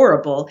that are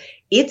horrible,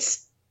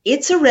 it's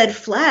a red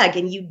flag,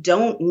 and you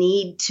don't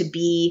need to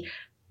be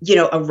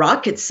a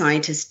rocket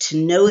scientist to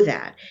know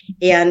that.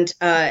 And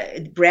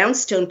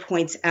Brownstone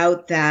points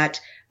out that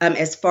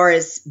as far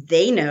as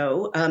they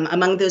know,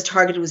 among those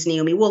targeted was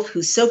Naomi Wolf,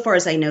 who, so far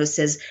as I know,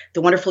 says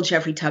the wonderful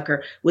Jeffrey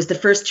Tucker was the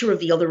first to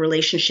reveal the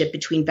relationship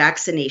between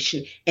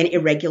vaccination and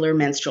irregular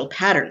menstrual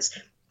patterns.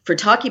 For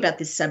talking about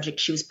this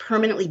subject, she was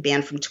permanently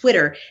banned from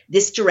Twitter.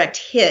 This direct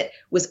hit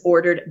was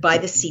ordered by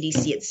the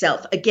CDC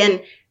itself.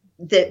 Again,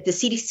 the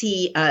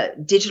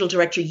CDC digital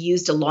director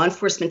used a law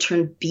enforcement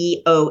term,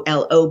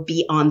 BOLO,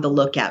 be on the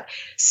lookout.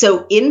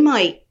 So in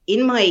my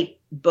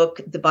book,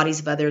 The Bodies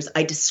of Others,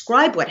 I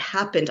describe what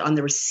happened on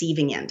the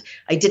receiving end.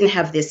 I didn't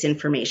have this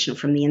information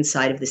from the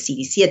inside of the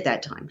CDC at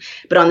that time.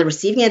 But on the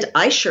receiving end,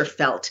 I sure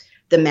felt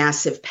the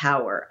massive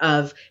power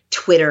of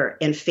Twitter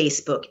and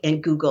Facebook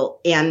and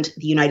Google and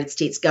the United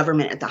States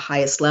government at the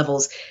highest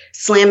levels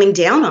slamming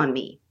down on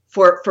me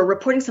for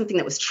reporting something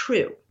that was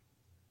true.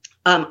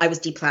 I was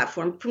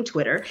deplatformed from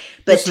Twitter,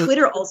 but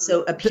Twitter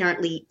also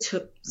apparently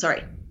took,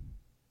 sorry.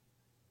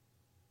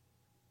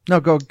 No,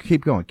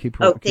 keep going. Keep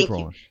rolling. Thank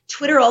you.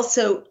 Twitter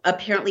also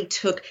apparently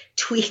took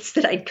tweets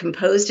that I'd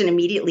composed and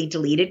immediately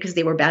deleted because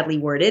they were badly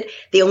worded.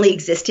 They only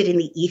existed in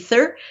the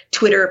ether.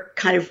 Twitter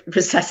kind of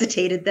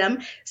resuscitated them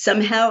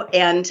somehow.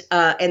 And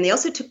they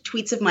also took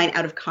tweets of mine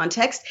out of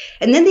context.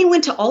 And then they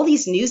went to all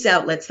these news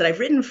outlets that I've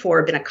written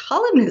for, been a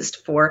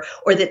columnist for,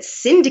 or that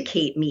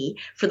syndicate me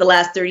for the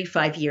last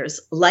 35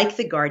 years, like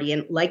The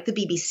Guardian, like the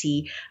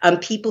BBC,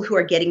 people who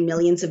are getting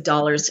millions of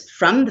dollars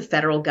from the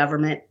federal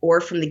government or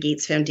from the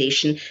Gates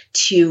Foundation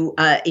to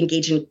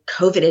engage in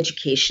COVID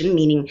education,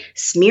 meaning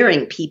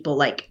smearing people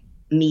like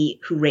me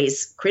who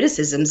raise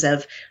criticisms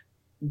of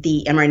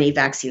the mRNA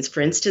vaccines,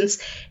 for instance.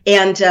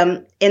 And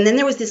then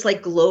there was this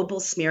like global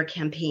smear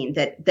campaign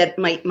that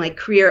my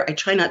career, I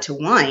try not to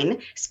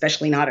whine,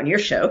 especially not on your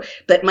show,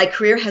 but my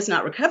career has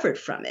not recovered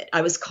from it.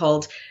 I was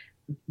called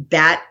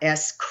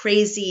bat-ass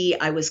crazy.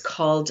 I was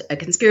called a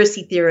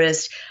conspiracy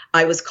theorist.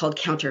 I was called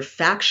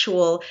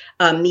counterfactual.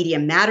 Media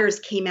Matters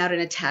came out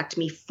and attacked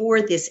me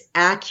for this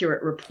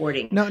accurate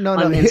reporting. No.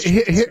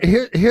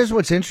 Here's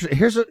what's interesting.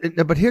 Here's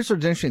what's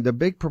interesting. The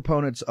big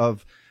proponents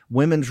of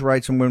women's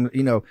rights and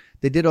women,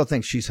 they did all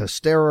things. She's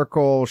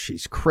hysterical.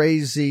 She's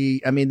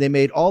crazy. I mean, they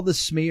made all the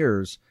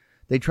smears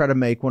they try to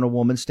make when a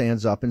woman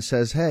stands up and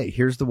says, hey,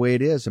 here's the way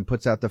it is, and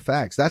puts out the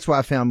facts. That's what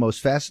I found most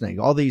fascinating.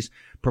 All these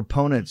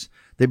proponents,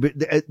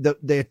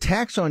 the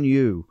attacks on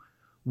you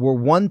were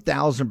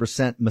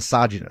 1,000%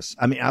 misogynist.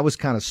 I mean, I was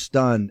kind of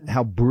stunned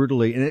how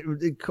brutally,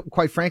 and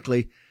quite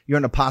frankly, you're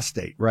an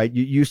apostate, right?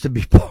 You used to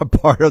be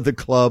part of the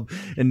club,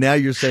 and now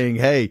you're saying,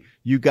 hey,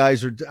 you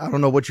guys are, I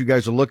don't know what you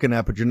guys are looking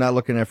at, but you're not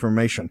looking at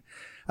information.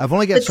 I've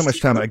only got so much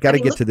time. I got to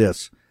get to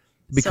this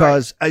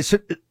because hang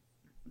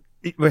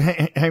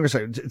on a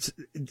second.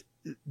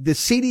 The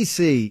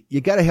CDC,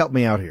 you got to help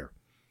me out here.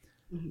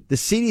 The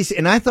CDC,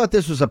 and I thought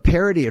this was a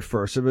parody at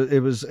first. It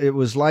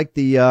was like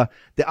the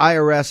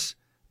IRS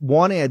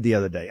one ad the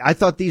other day. I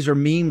thought these are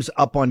memes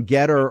up on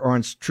Getter or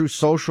on Truth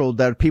Social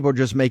that people are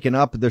just making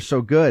up. They're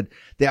so good.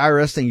 The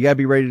IRS thing, you got to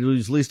be ready to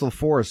lose lethal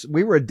force.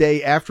 We were a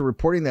day after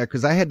reporting that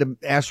because I had to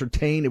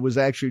ascertain it was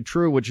actually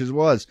true, which it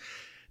was.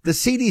 The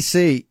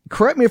CDC,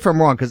 correct me if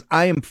I'm wrong, because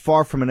I am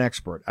far from an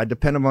expert. I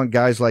depend upon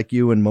guys like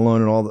you and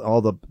Malone and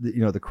all the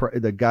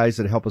the guys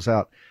that help us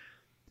out.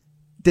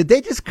 Did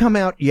they just come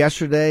out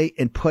yesterday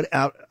and put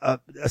out a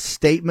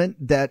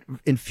statement that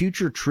in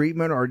future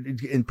treatment or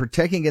in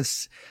protecting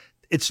against,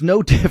 it's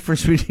no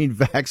difference between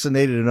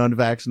vaccinated and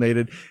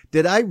unvaccinated?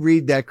 Did I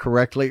read that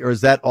correctly, or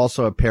is that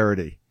also a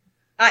parody?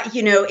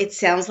 It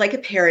sounds like a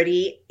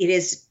parody. It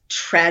is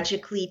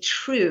tragically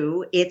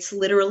true. It's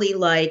literally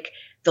like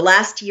the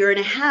last year and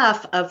a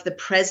half of the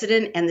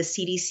president and the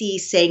CDC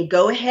saying,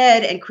 go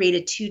ahead and create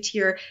a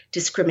two-tier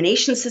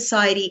discrimination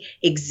society,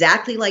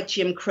 exactly like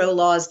Jim Crow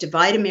laws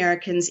divide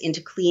Americans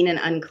into clean and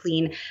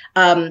unclean.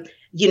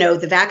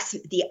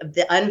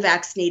 The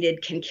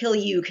unvaccinated can kill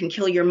you, can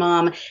kill your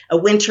mom, a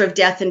winter of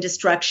death and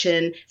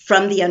destruction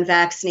from the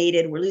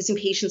unvaccinated. We're losing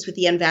patients with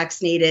the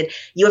unvaccinated.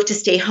 You have to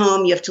stay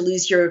home. You have to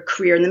lose your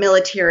career in the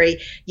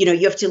military.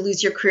 You have to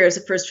lose your career as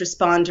a first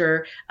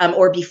responder,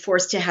 or be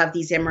forced to have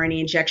these mRNA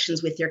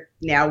injections with their,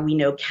 now we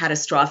know,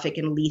 catastrophic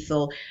and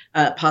lethal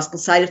possible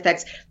side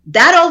effects.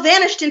 That all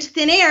vanished into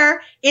thin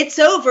air. It's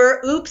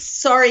over. Oops,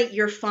 sorry,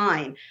 you're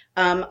fine.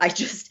 I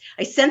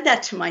sent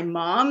that to my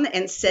mom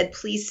and said,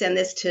 please send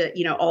this to,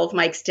 all of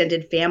my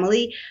extended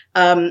family,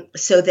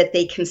 so that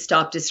they can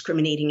stop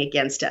discriminating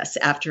against us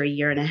after a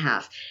year and a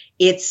half.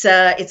 It's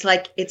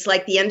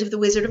like the end of the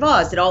Wizard of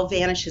Oz. It all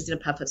vanishes in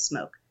a puff of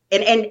smoke.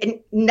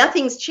 And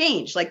nothing's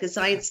changed. Like the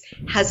science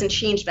hasn't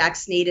changed.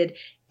 Vaccinated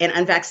and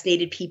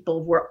unvaccinated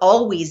people were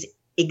always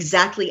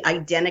exactly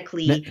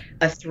identically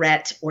a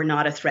threat or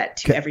not a threat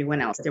to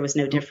everyone else. There was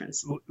no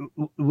difference.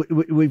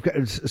 We've got,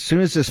 as soon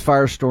as this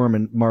firestorm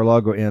in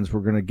Mar-a-Lago ends, we're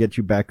going to get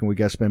you back, and we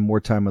got to spend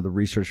more time on the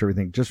research,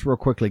 everything. Just real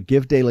quickly,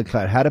 give Daily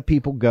Clout. How do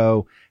people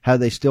go? How do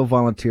they still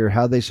volunteer?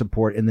 How do they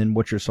support? And then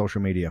what's your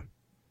social media?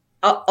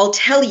 I'll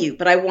tell you,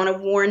 but I want to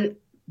warn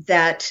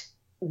that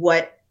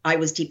what I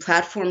was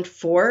deplatformed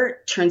for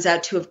turns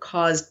out to have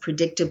caused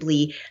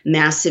predictably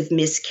massive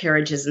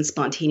miscarriages and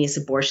spontaneous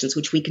abortions,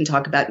 which we can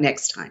talk about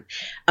next time.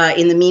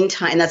 In the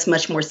meantime, and that's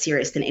much more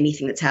serious than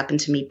anything that's happened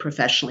to me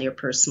professionally or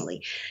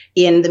personally.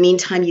 In the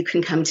meantime, you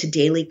can come to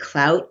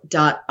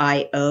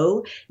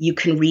dailyclout.io. You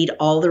can read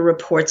all the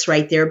reports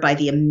right there by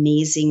the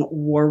amazing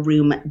War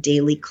Room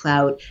Daily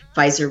Clout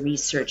Pfizer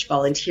research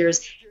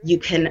volunteers. You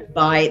can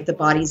buy the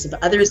bodies of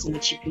others, in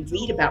which you can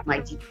read about my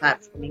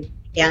deplatforming,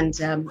 and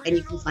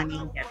you can find me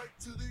on there.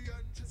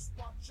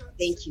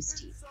 Thank you,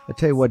 Steve. I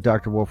tell you what,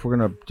 Dr. Wolf, we're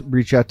going to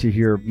reach out to you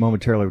here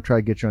momentarily. We'll try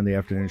to get you on the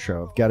afternoon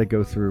show. I've got to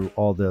go through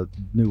all the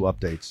new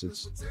updates.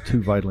 It's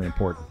too vitally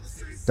important.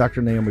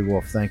 Dr. Naomi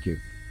Wolf, thank you.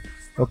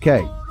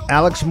 Okay,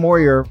 Alex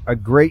Moyer, a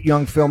great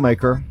young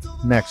filmmaker,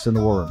 next in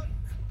the War Room.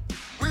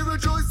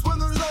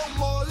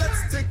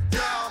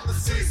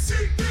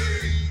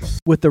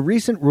 With the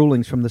recent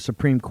rulings from the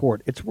Supreme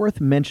Court, it's worth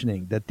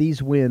mentioning that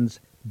these wins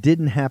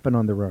didn't happen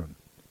on their own.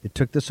 It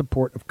took the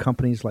support of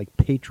companies like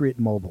Patriot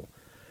Mobile,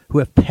 who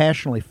have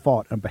passionately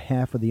fought on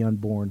behalf of the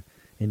unborn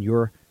and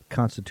your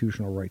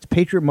constitutional rights.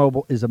 Patriot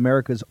Mobile is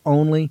America's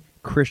only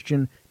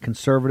Christian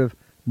conservative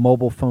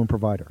mobile phone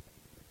provider,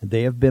 and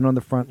they have been on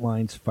the front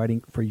lines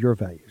fighting for your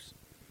values.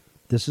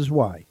 This is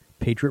why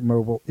Patriot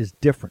Mobile is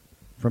different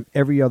from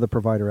every other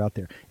provider out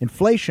there.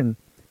 Inflation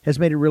has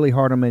made it really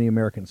hard on many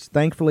Americans.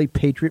 Thankfully,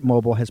 Patriot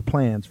Mobile has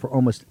plans for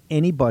almost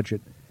any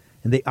budget,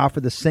 and they offer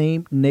the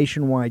same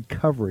nationwide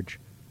coverage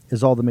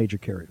as all the major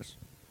carriers.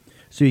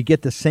 So you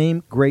get the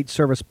same great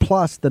service,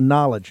 plus the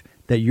knowledge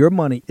that your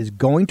money is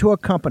going to a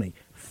company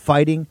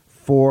fighting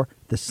for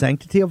the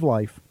sanctity of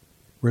life,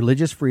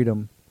 religious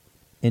freedom,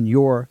 and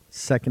your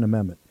Second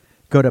Amendment.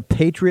 Go to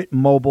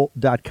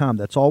patriotmobile.com.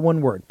 That's all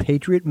one word,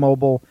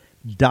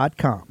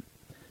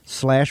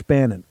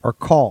 patriotmobile.com/Bannon, or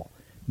call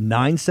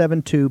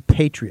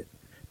 972-PATRIOT.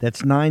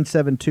 That's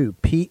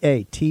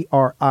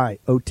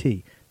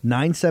 972-PATRIOT,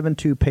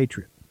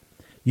 972-PATRIOT.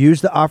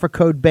 Use the offer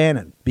code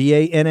Bannon,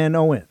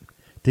 BANNON,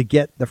 to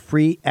get the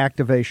free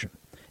activation.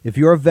 If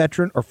you're a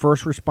veteran or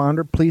first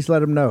responder, please let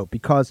them know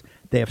because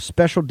they have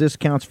special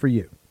discounts for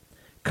you.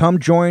 Come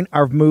join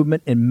our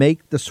movement and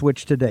make the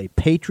switch today.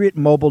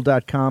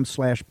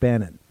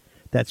 PatriotMobile.com/Bannon.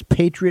 That's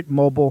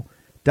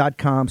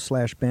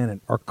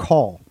PatriotMobile.com/Bannon, or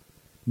call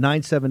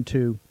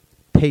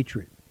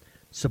 972-PATRIOT.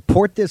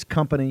 Support this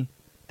company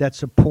that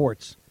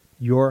supports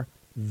your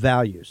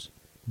values.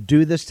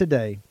 Do this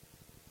today.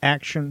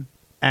 Action,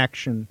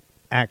 action,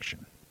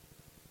 action.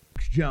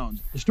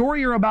 Jones. The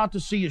story you're about to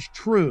see is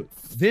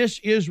truth. This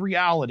is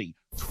reality.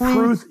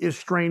 Truth is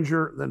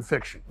stranger than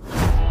fiction.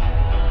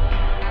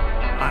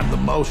 I'm the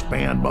most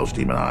banned, most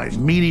demonized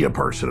media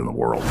person in the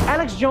world.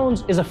 Alex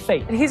Jones is a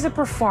fake. He's a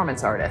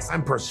performance artist.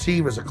 I'm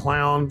perceived as a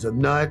clown, a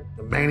nut,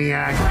 a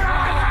maniac.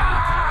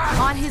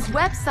 On his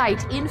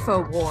website,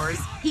 InfoWars,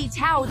 he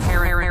touts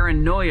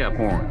paranoia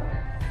porn.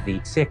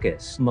 The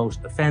sickest,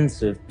 most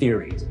offensive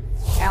theories.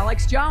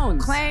 Alex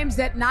Jones claims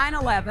that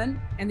 9/11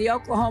 and the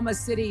Oklahoma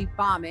City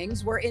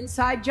bombings were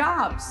inside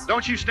jobs.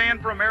 Don't you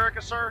stand for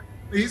America, sir?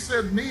 He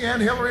said me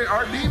and Hillary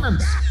are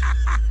demons.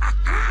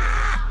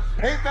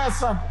 Ain't that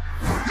something?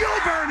 You'll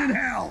burn in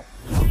hell.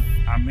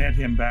 I met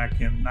him back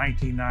in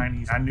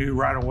 1990. I knew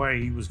right away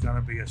he was going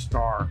to be a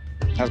star.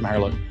 How's my hair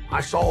look?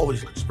 I saw all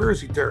these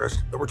conspiracy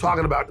theorists that were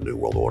talking about the New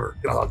World Order.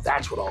 And I thought,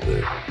 that's what I'll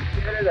do.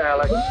 Get it,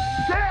 Alex.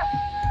 Death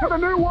to the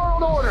New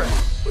World Order.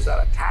 It was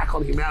that attack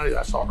on humanity that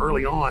I saw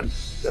early on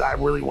that I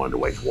really wanted to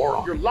wage war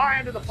on. You're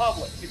lying to the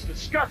public. It's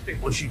disgusting.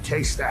 Once you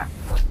taste that,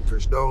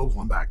 there's no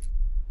going back.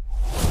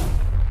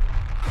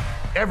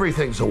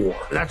 Everything's a war.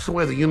 That's the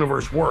way the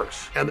universe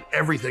works, and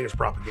everything is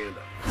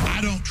propaganda.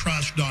 I don't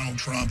trust Donald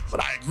Trump,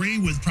 but I agree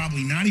with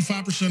probably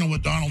 95% of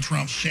what Donald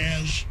Trump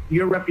says.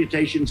 Your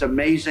reputation's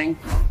amazing.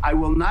 I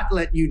will not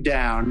let you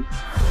down.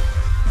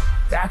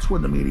 That's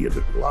when the media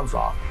took the gloves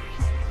off.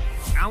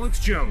 Alex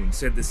Jones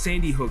said the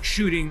Sandy Hook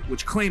shooting,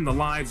 which claimed the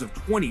lives of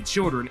 20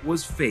 children,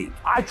 was fake.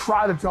 I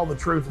try to tell the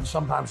truth, and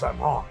sometimes I'm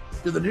wrong.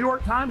 Did the New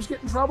York Times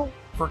get in trouble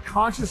for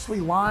consciously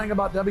lying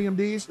about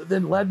WMDs that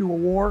then led to a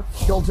war,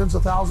 killed tens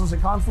of thousands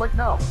in conflict?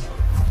 No.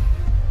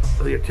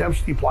 The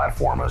attempts to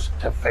deplatform us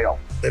have failed.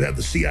 They've had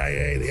the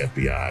CIA, the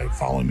FBI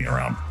following me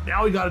around.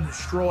 Now we got to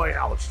destroy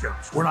Alex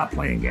Jones. We're not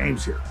playing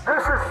games here.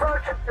 This is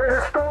such a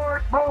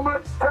historic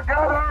moment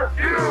together.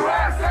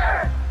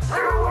 USA!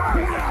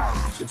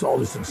 USA! It's all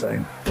just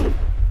insane.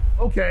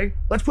 Okay,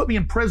 let's put me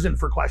in prison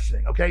for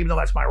questioning, okay, even though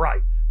that's my right.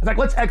 In fact,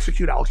 let's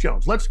execute Alex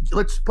Jones. Let's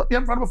put me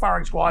in front of a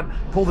firing squad,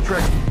 pull the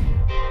trigger.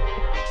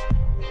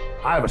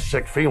 I have a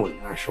sick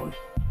feeling, actually,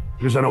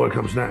 because I know what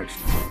comes next.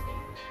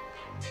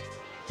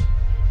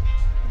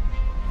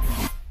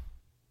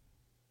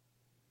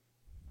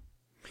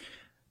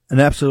 An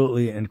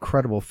absolutely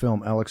incredible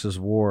film, Alex's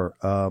War,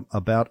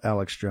 about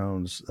Alex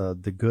Jones,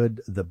 the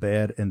good, the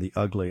bad, and the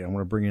ugly. I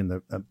want to bring in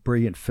the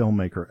brilliant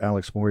filmmaker,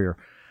 Alex Moyer.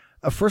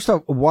 First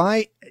off,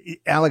 why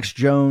Alex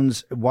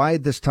Jones? Why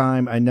this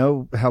time? I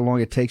know how long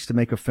it takes to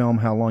make a film,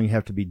 how long you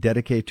have to be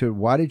dedicated to it.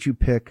 Why did you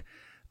pick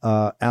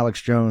Alex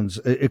Jones?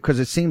 Because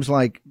it seems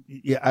like,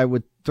 yeah, I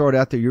would throw it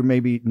out there, you're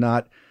maybe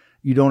not,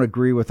 you don't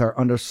agree with our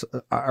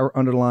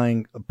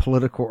underlying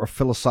political or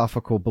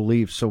philosophical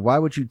beliefs. So why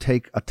would you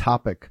take a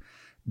topic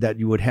that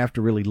you would have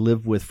to really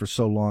live with for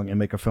so long and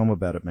make a film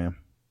about it, ma'am?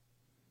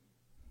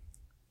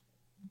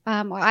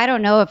 Well, I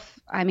don't know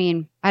I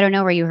don't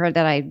know where you heard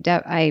that.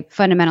 I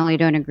fundamentally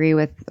don't agree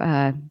with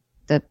I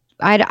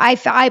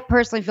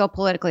personally feel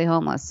politically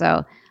homeless,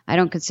 so I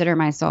don't consider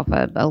myself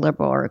a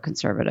liberal or a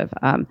conservative.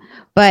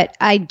 But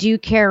I do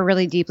care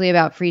really deeply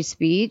about free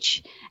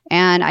speech,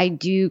 and I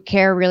do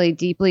care really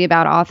deeply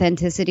about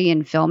authenticity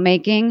in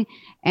filmmaking.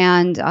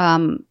 And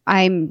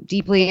I'm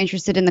deeply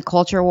interested in the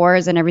culture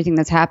wars and everything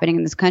that's happening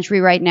in this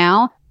country right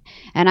now.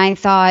 And I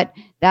thought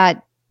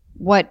that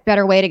what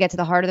better way to get to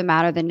the heart of the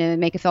matter than to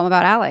make a film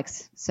about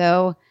Alex?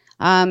 So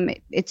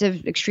it's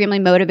an extremely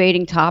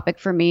motivating topic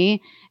for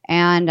me.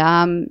 And,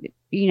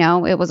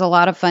 it was a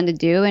lot of fun to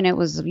do. And it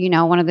was,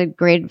 one of the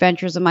great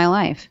adventures of my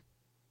life.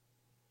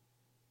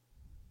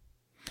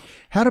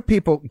 How do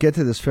people get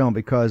to this film?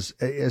 Because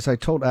as I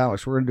told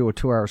Alex, we're going to do a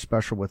 2-hour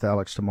special with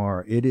Alex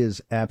tomorrow. It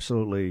is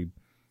absolutely...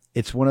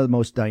 It's one of the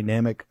most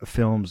dynamic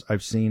films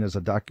I've seen as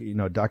a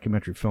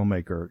documentary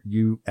filmmaker.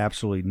 You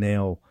absolutely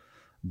nail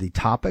the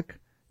topic.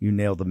 You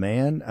nail the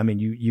man. I mean,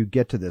 you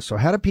get to this. So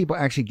how do people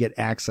actually get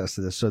access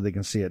to this so they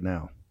can see it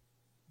now?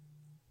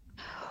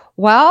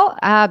 Well,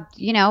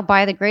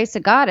 by the grace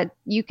of God,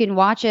 you can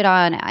watch it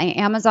on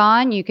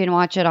Amazon. You can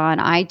watch it on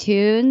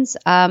iTunes.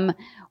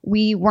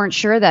 We weren't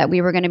sure that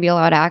we were going to be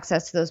allowed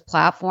access to those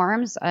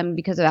platforms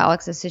because of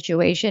Alex's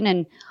situation.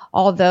 And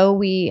although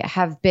we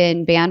have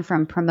been banned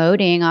from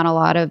promoting on a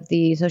lot of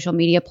the social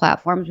media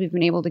platforms, we've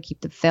been able to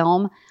keep the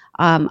film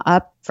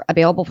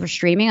available for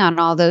streaming on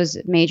all those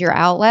major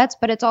outlets,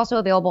 but it's also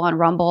available on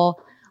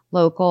Rumble,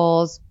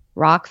 Locals,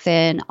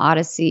 Rockfin,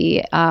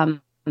 Odyssey, as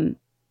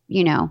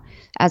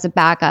a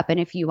backup. And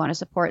if you want to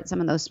support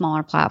some of those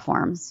smaller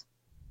platforms.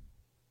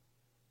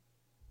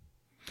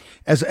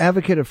 As an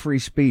advocate of free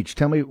speech,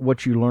 tell me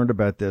what you learned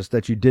about this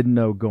that you didn't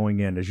know going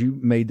in. As you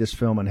made this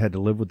film and had to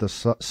live with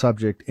the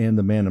subject and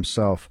the man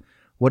himself,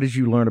 what did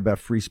you learn about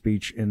free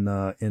speech in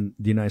the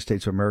United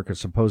States of America,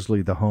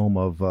 supposedly the home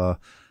of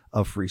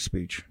free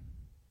speech?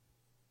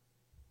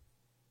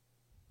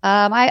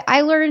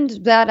 I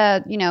learned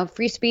that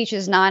free speech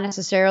is not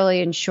necessarily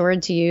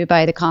ensured to you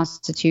by the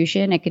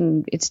Constitution.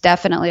 It's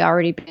definitely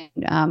already been,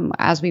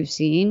 as we've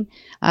seen,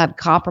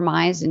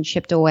 compromised and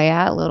chipped away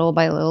at little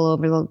by little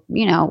over the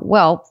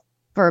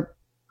for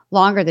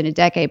longer than a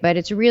decade. But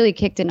it's really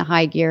kicked into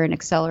high gear and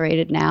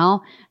accelerated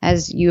now,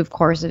 as you of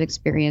course have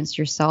experienced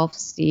yourself,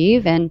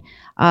 Steve. And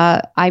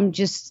I'm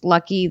just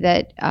lucky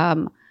that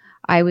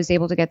I was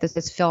able to get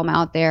this film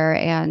out there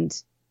and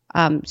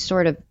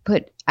sort of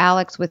put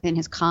Alex within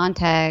his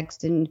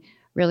context and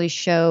really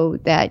show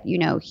that,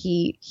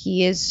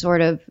 he is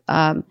sort of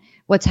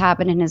what's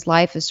happened in his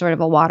life is sort of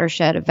a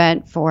watershed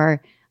event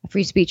for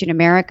free speech in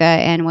America.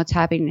 And what's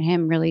happening to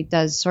him really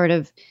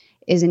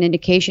is an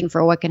indication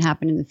for what can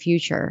happen in the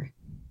future.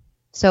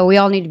 So we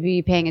all need to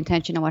be paying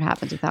attention to what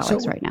happens with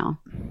Alex right now.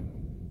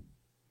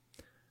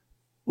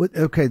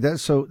 Okay,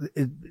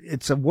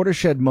 it's a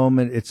watershed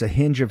moment. It's a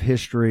hinge of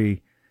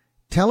history.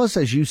 Tell us,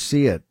 as you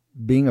see it,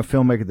 being a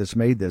filmmaker that's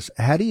made this,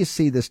 how do you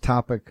see this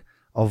topic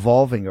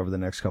evolving over the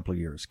next couple of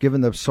years,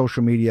 given the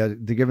social media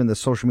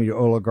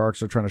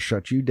oligarchs are trying to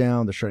shut you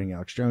down, they're shutting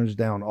Alex Jones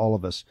down, all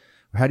of us.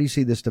 How do you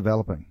see this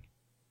developing?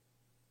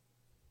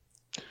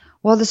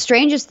 Well, the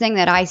strangest thing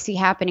that I see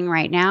happening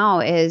right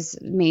now is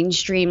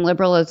mainstream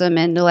liberalism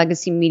and the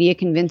legacy media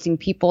convincing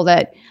people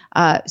that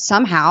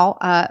somehow,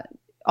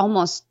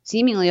 almost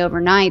seemingly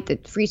overnight,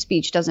 that free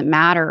speech doesn't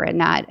matter and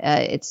that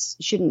it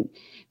shouldn't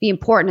be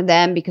important to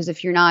them, because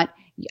if you're not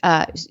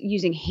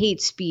using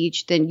hate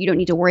speech, then you don't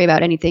need to worry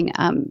about anything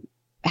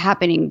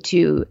happening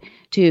to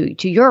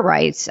your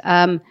rights.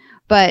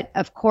 But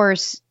of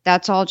course,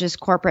 that's all just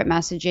corporate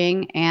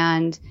messaging,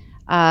 and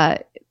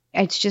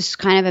it's just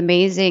kind of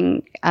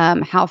amazing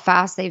how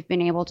fast they've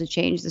been able to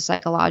change the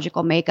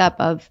psychological makeup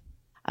of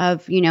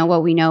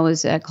what we know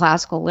as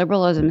classical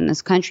liberalism in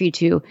this country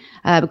to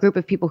a group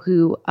of people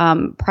who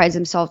pride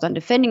themselves on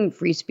defending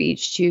free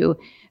speech to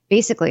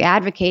basically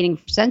advocating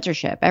for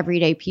censorship,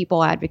 everyday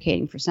people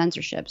advocating for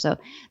censorship. So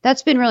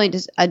that's been really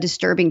a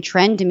disturbing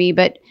trend to me.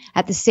 But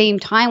at the same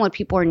time, what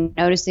people are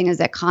noticing is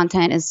that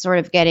content is sort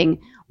of getting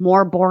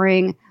more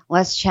boring,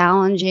 less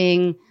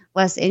challenging,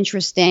 less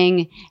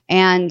interesting.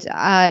 And,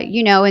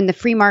 in the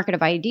free market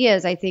of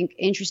ideas, I think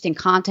interesting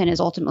content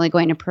is ultimately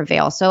going to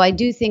prevail. So I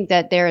do think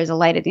that there is a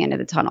light at the end of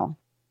the tunnel.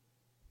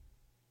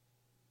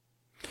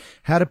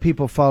 How do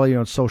people follow you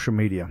on social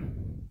media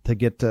to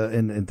get to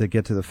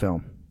the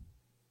film?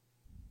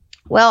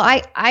 Well,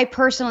 I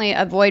personally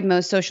avoid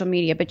most social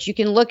media, but you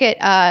can look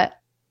at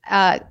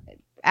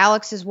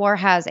Alex's War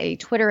has a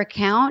Twitter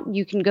account.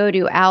 You can go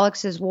to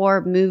Alex's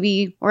War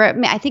movie, or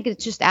I think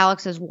it's just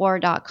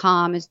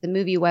alexswar.com is the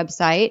movie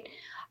website.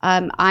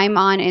 I'm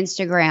on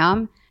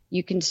Instagram.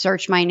 You can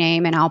search my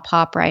name and I'll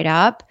pop right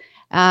up.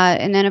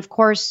 And then, of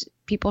course,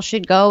 people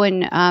should go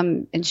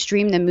and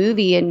stream the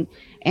movie and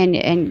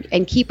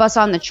keep us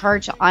on the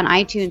charts on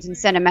iTunes and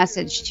send a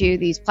message to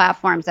these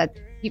platforms that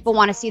people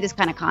want to see this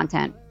kind of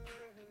content.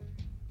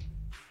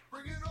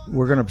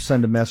 We're going to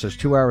send a message.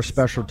 2-hour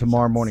special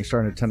tomorrow morning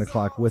starting at 10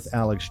 o'clock with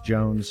Alex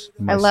Jones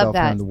and I love myself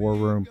that. in the War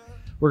Room.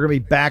 We're going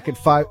to be back at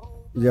 5.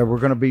 Yeah, we're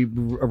going to be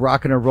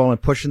rocking and rolling,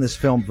 pushing this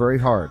film very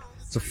hard.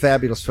 It's a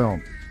fabulous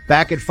film.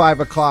 Back at 5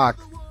 o'clock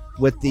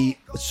with the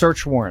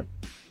search warrant.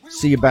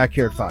 See you back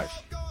here at 5.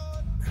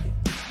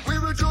 We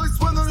rejoice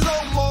when the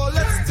low more.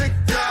 Let's take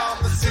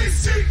down the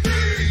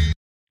CCP.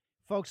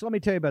 Folks, let me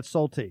tell you about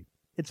Solti.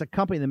 It's a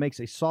company that makes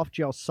a soft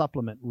gel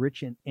supplement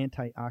rich in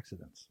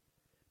antioxidants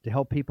to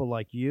help people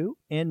like you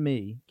and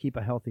me keep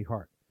a healthy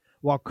heart.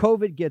 While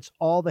COVID gets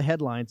all the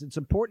headlines, it's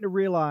important to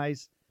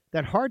realize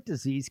that heart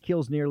disease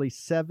kills nearly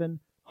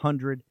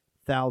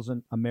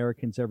 700,000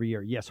 Americans every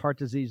year. Yes, heart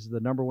disease is the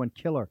number one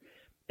killer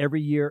every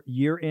year,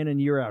 year in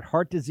and year out.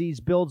 Heart disease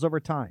builds over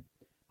time.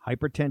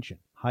 Hypertension,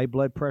 high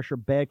blood pressure,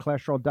 bad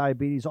cholesterol,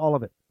 diabetes, all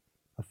of it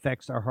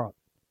affects our heart.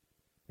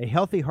 A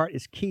healthy heart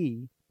is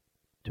key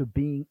to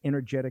being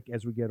energetic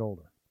as we get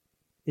older.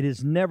 It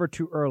is never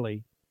too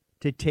early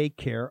to take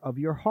care of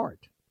your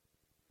heart.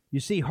 You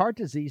see, heart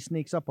disease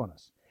sneaks up on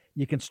us.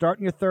 You can start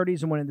in your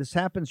 30s, and when this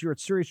happens, you're at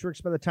serious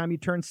risk by the time you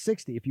turn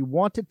 60. If you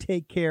want to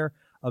take care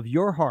of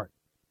your heart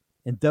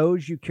and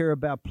those you care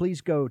about, please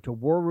go to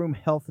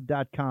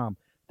warroomhealth.com.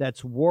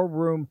 That's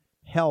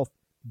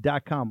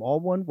warroomhealth.com.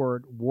 All one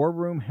word,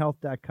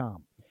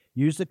 warroomhealth.com.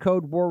 Use the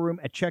code WARROOM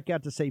at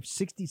checkout to save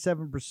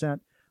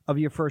 67% of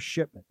your first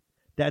shipment.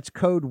 That's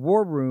code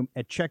WARROOM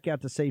at checkout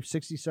to save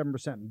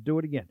 67%. Do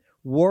it again.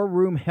 War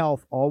Room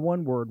Health, all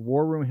one word,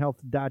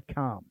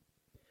 warroomhealth.com.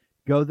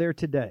 Go there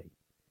today.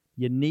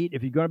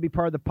 if you're going to be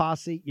part of the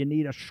posse, you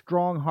need a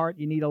strong heart.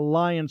 You need a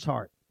lion's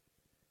heart.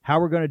 How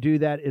we're going to do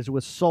that is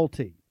with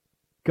Salty.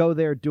 Go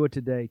there, do it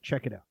today.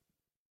 Check it out.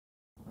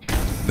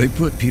 They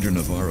put Peter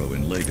Navarro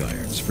in leg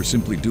irons for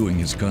simply doing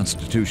his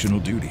constitutional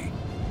duty.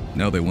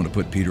 Now they want to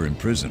put Peter in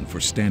prison for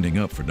standing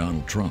up for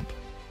Donald Trump.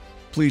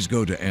 Please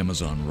go to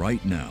Amazon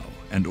right now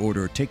and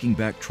order Taking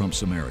Back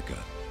Trump's America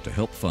to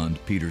help fund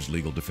Peter's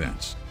legal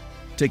defense.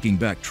 Taking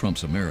Back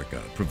Trump's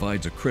America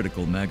provides a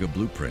critical MAGA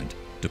blueprint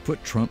to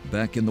put Trump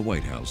back in the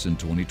White House in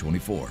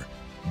 2024.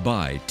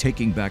 Buy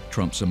Taking Back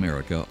Trump's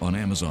America on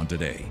Amazon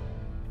today.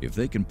 If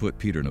they can put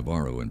Peter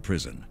Navarro in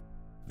prison,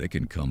 they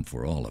can come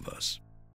for all of us.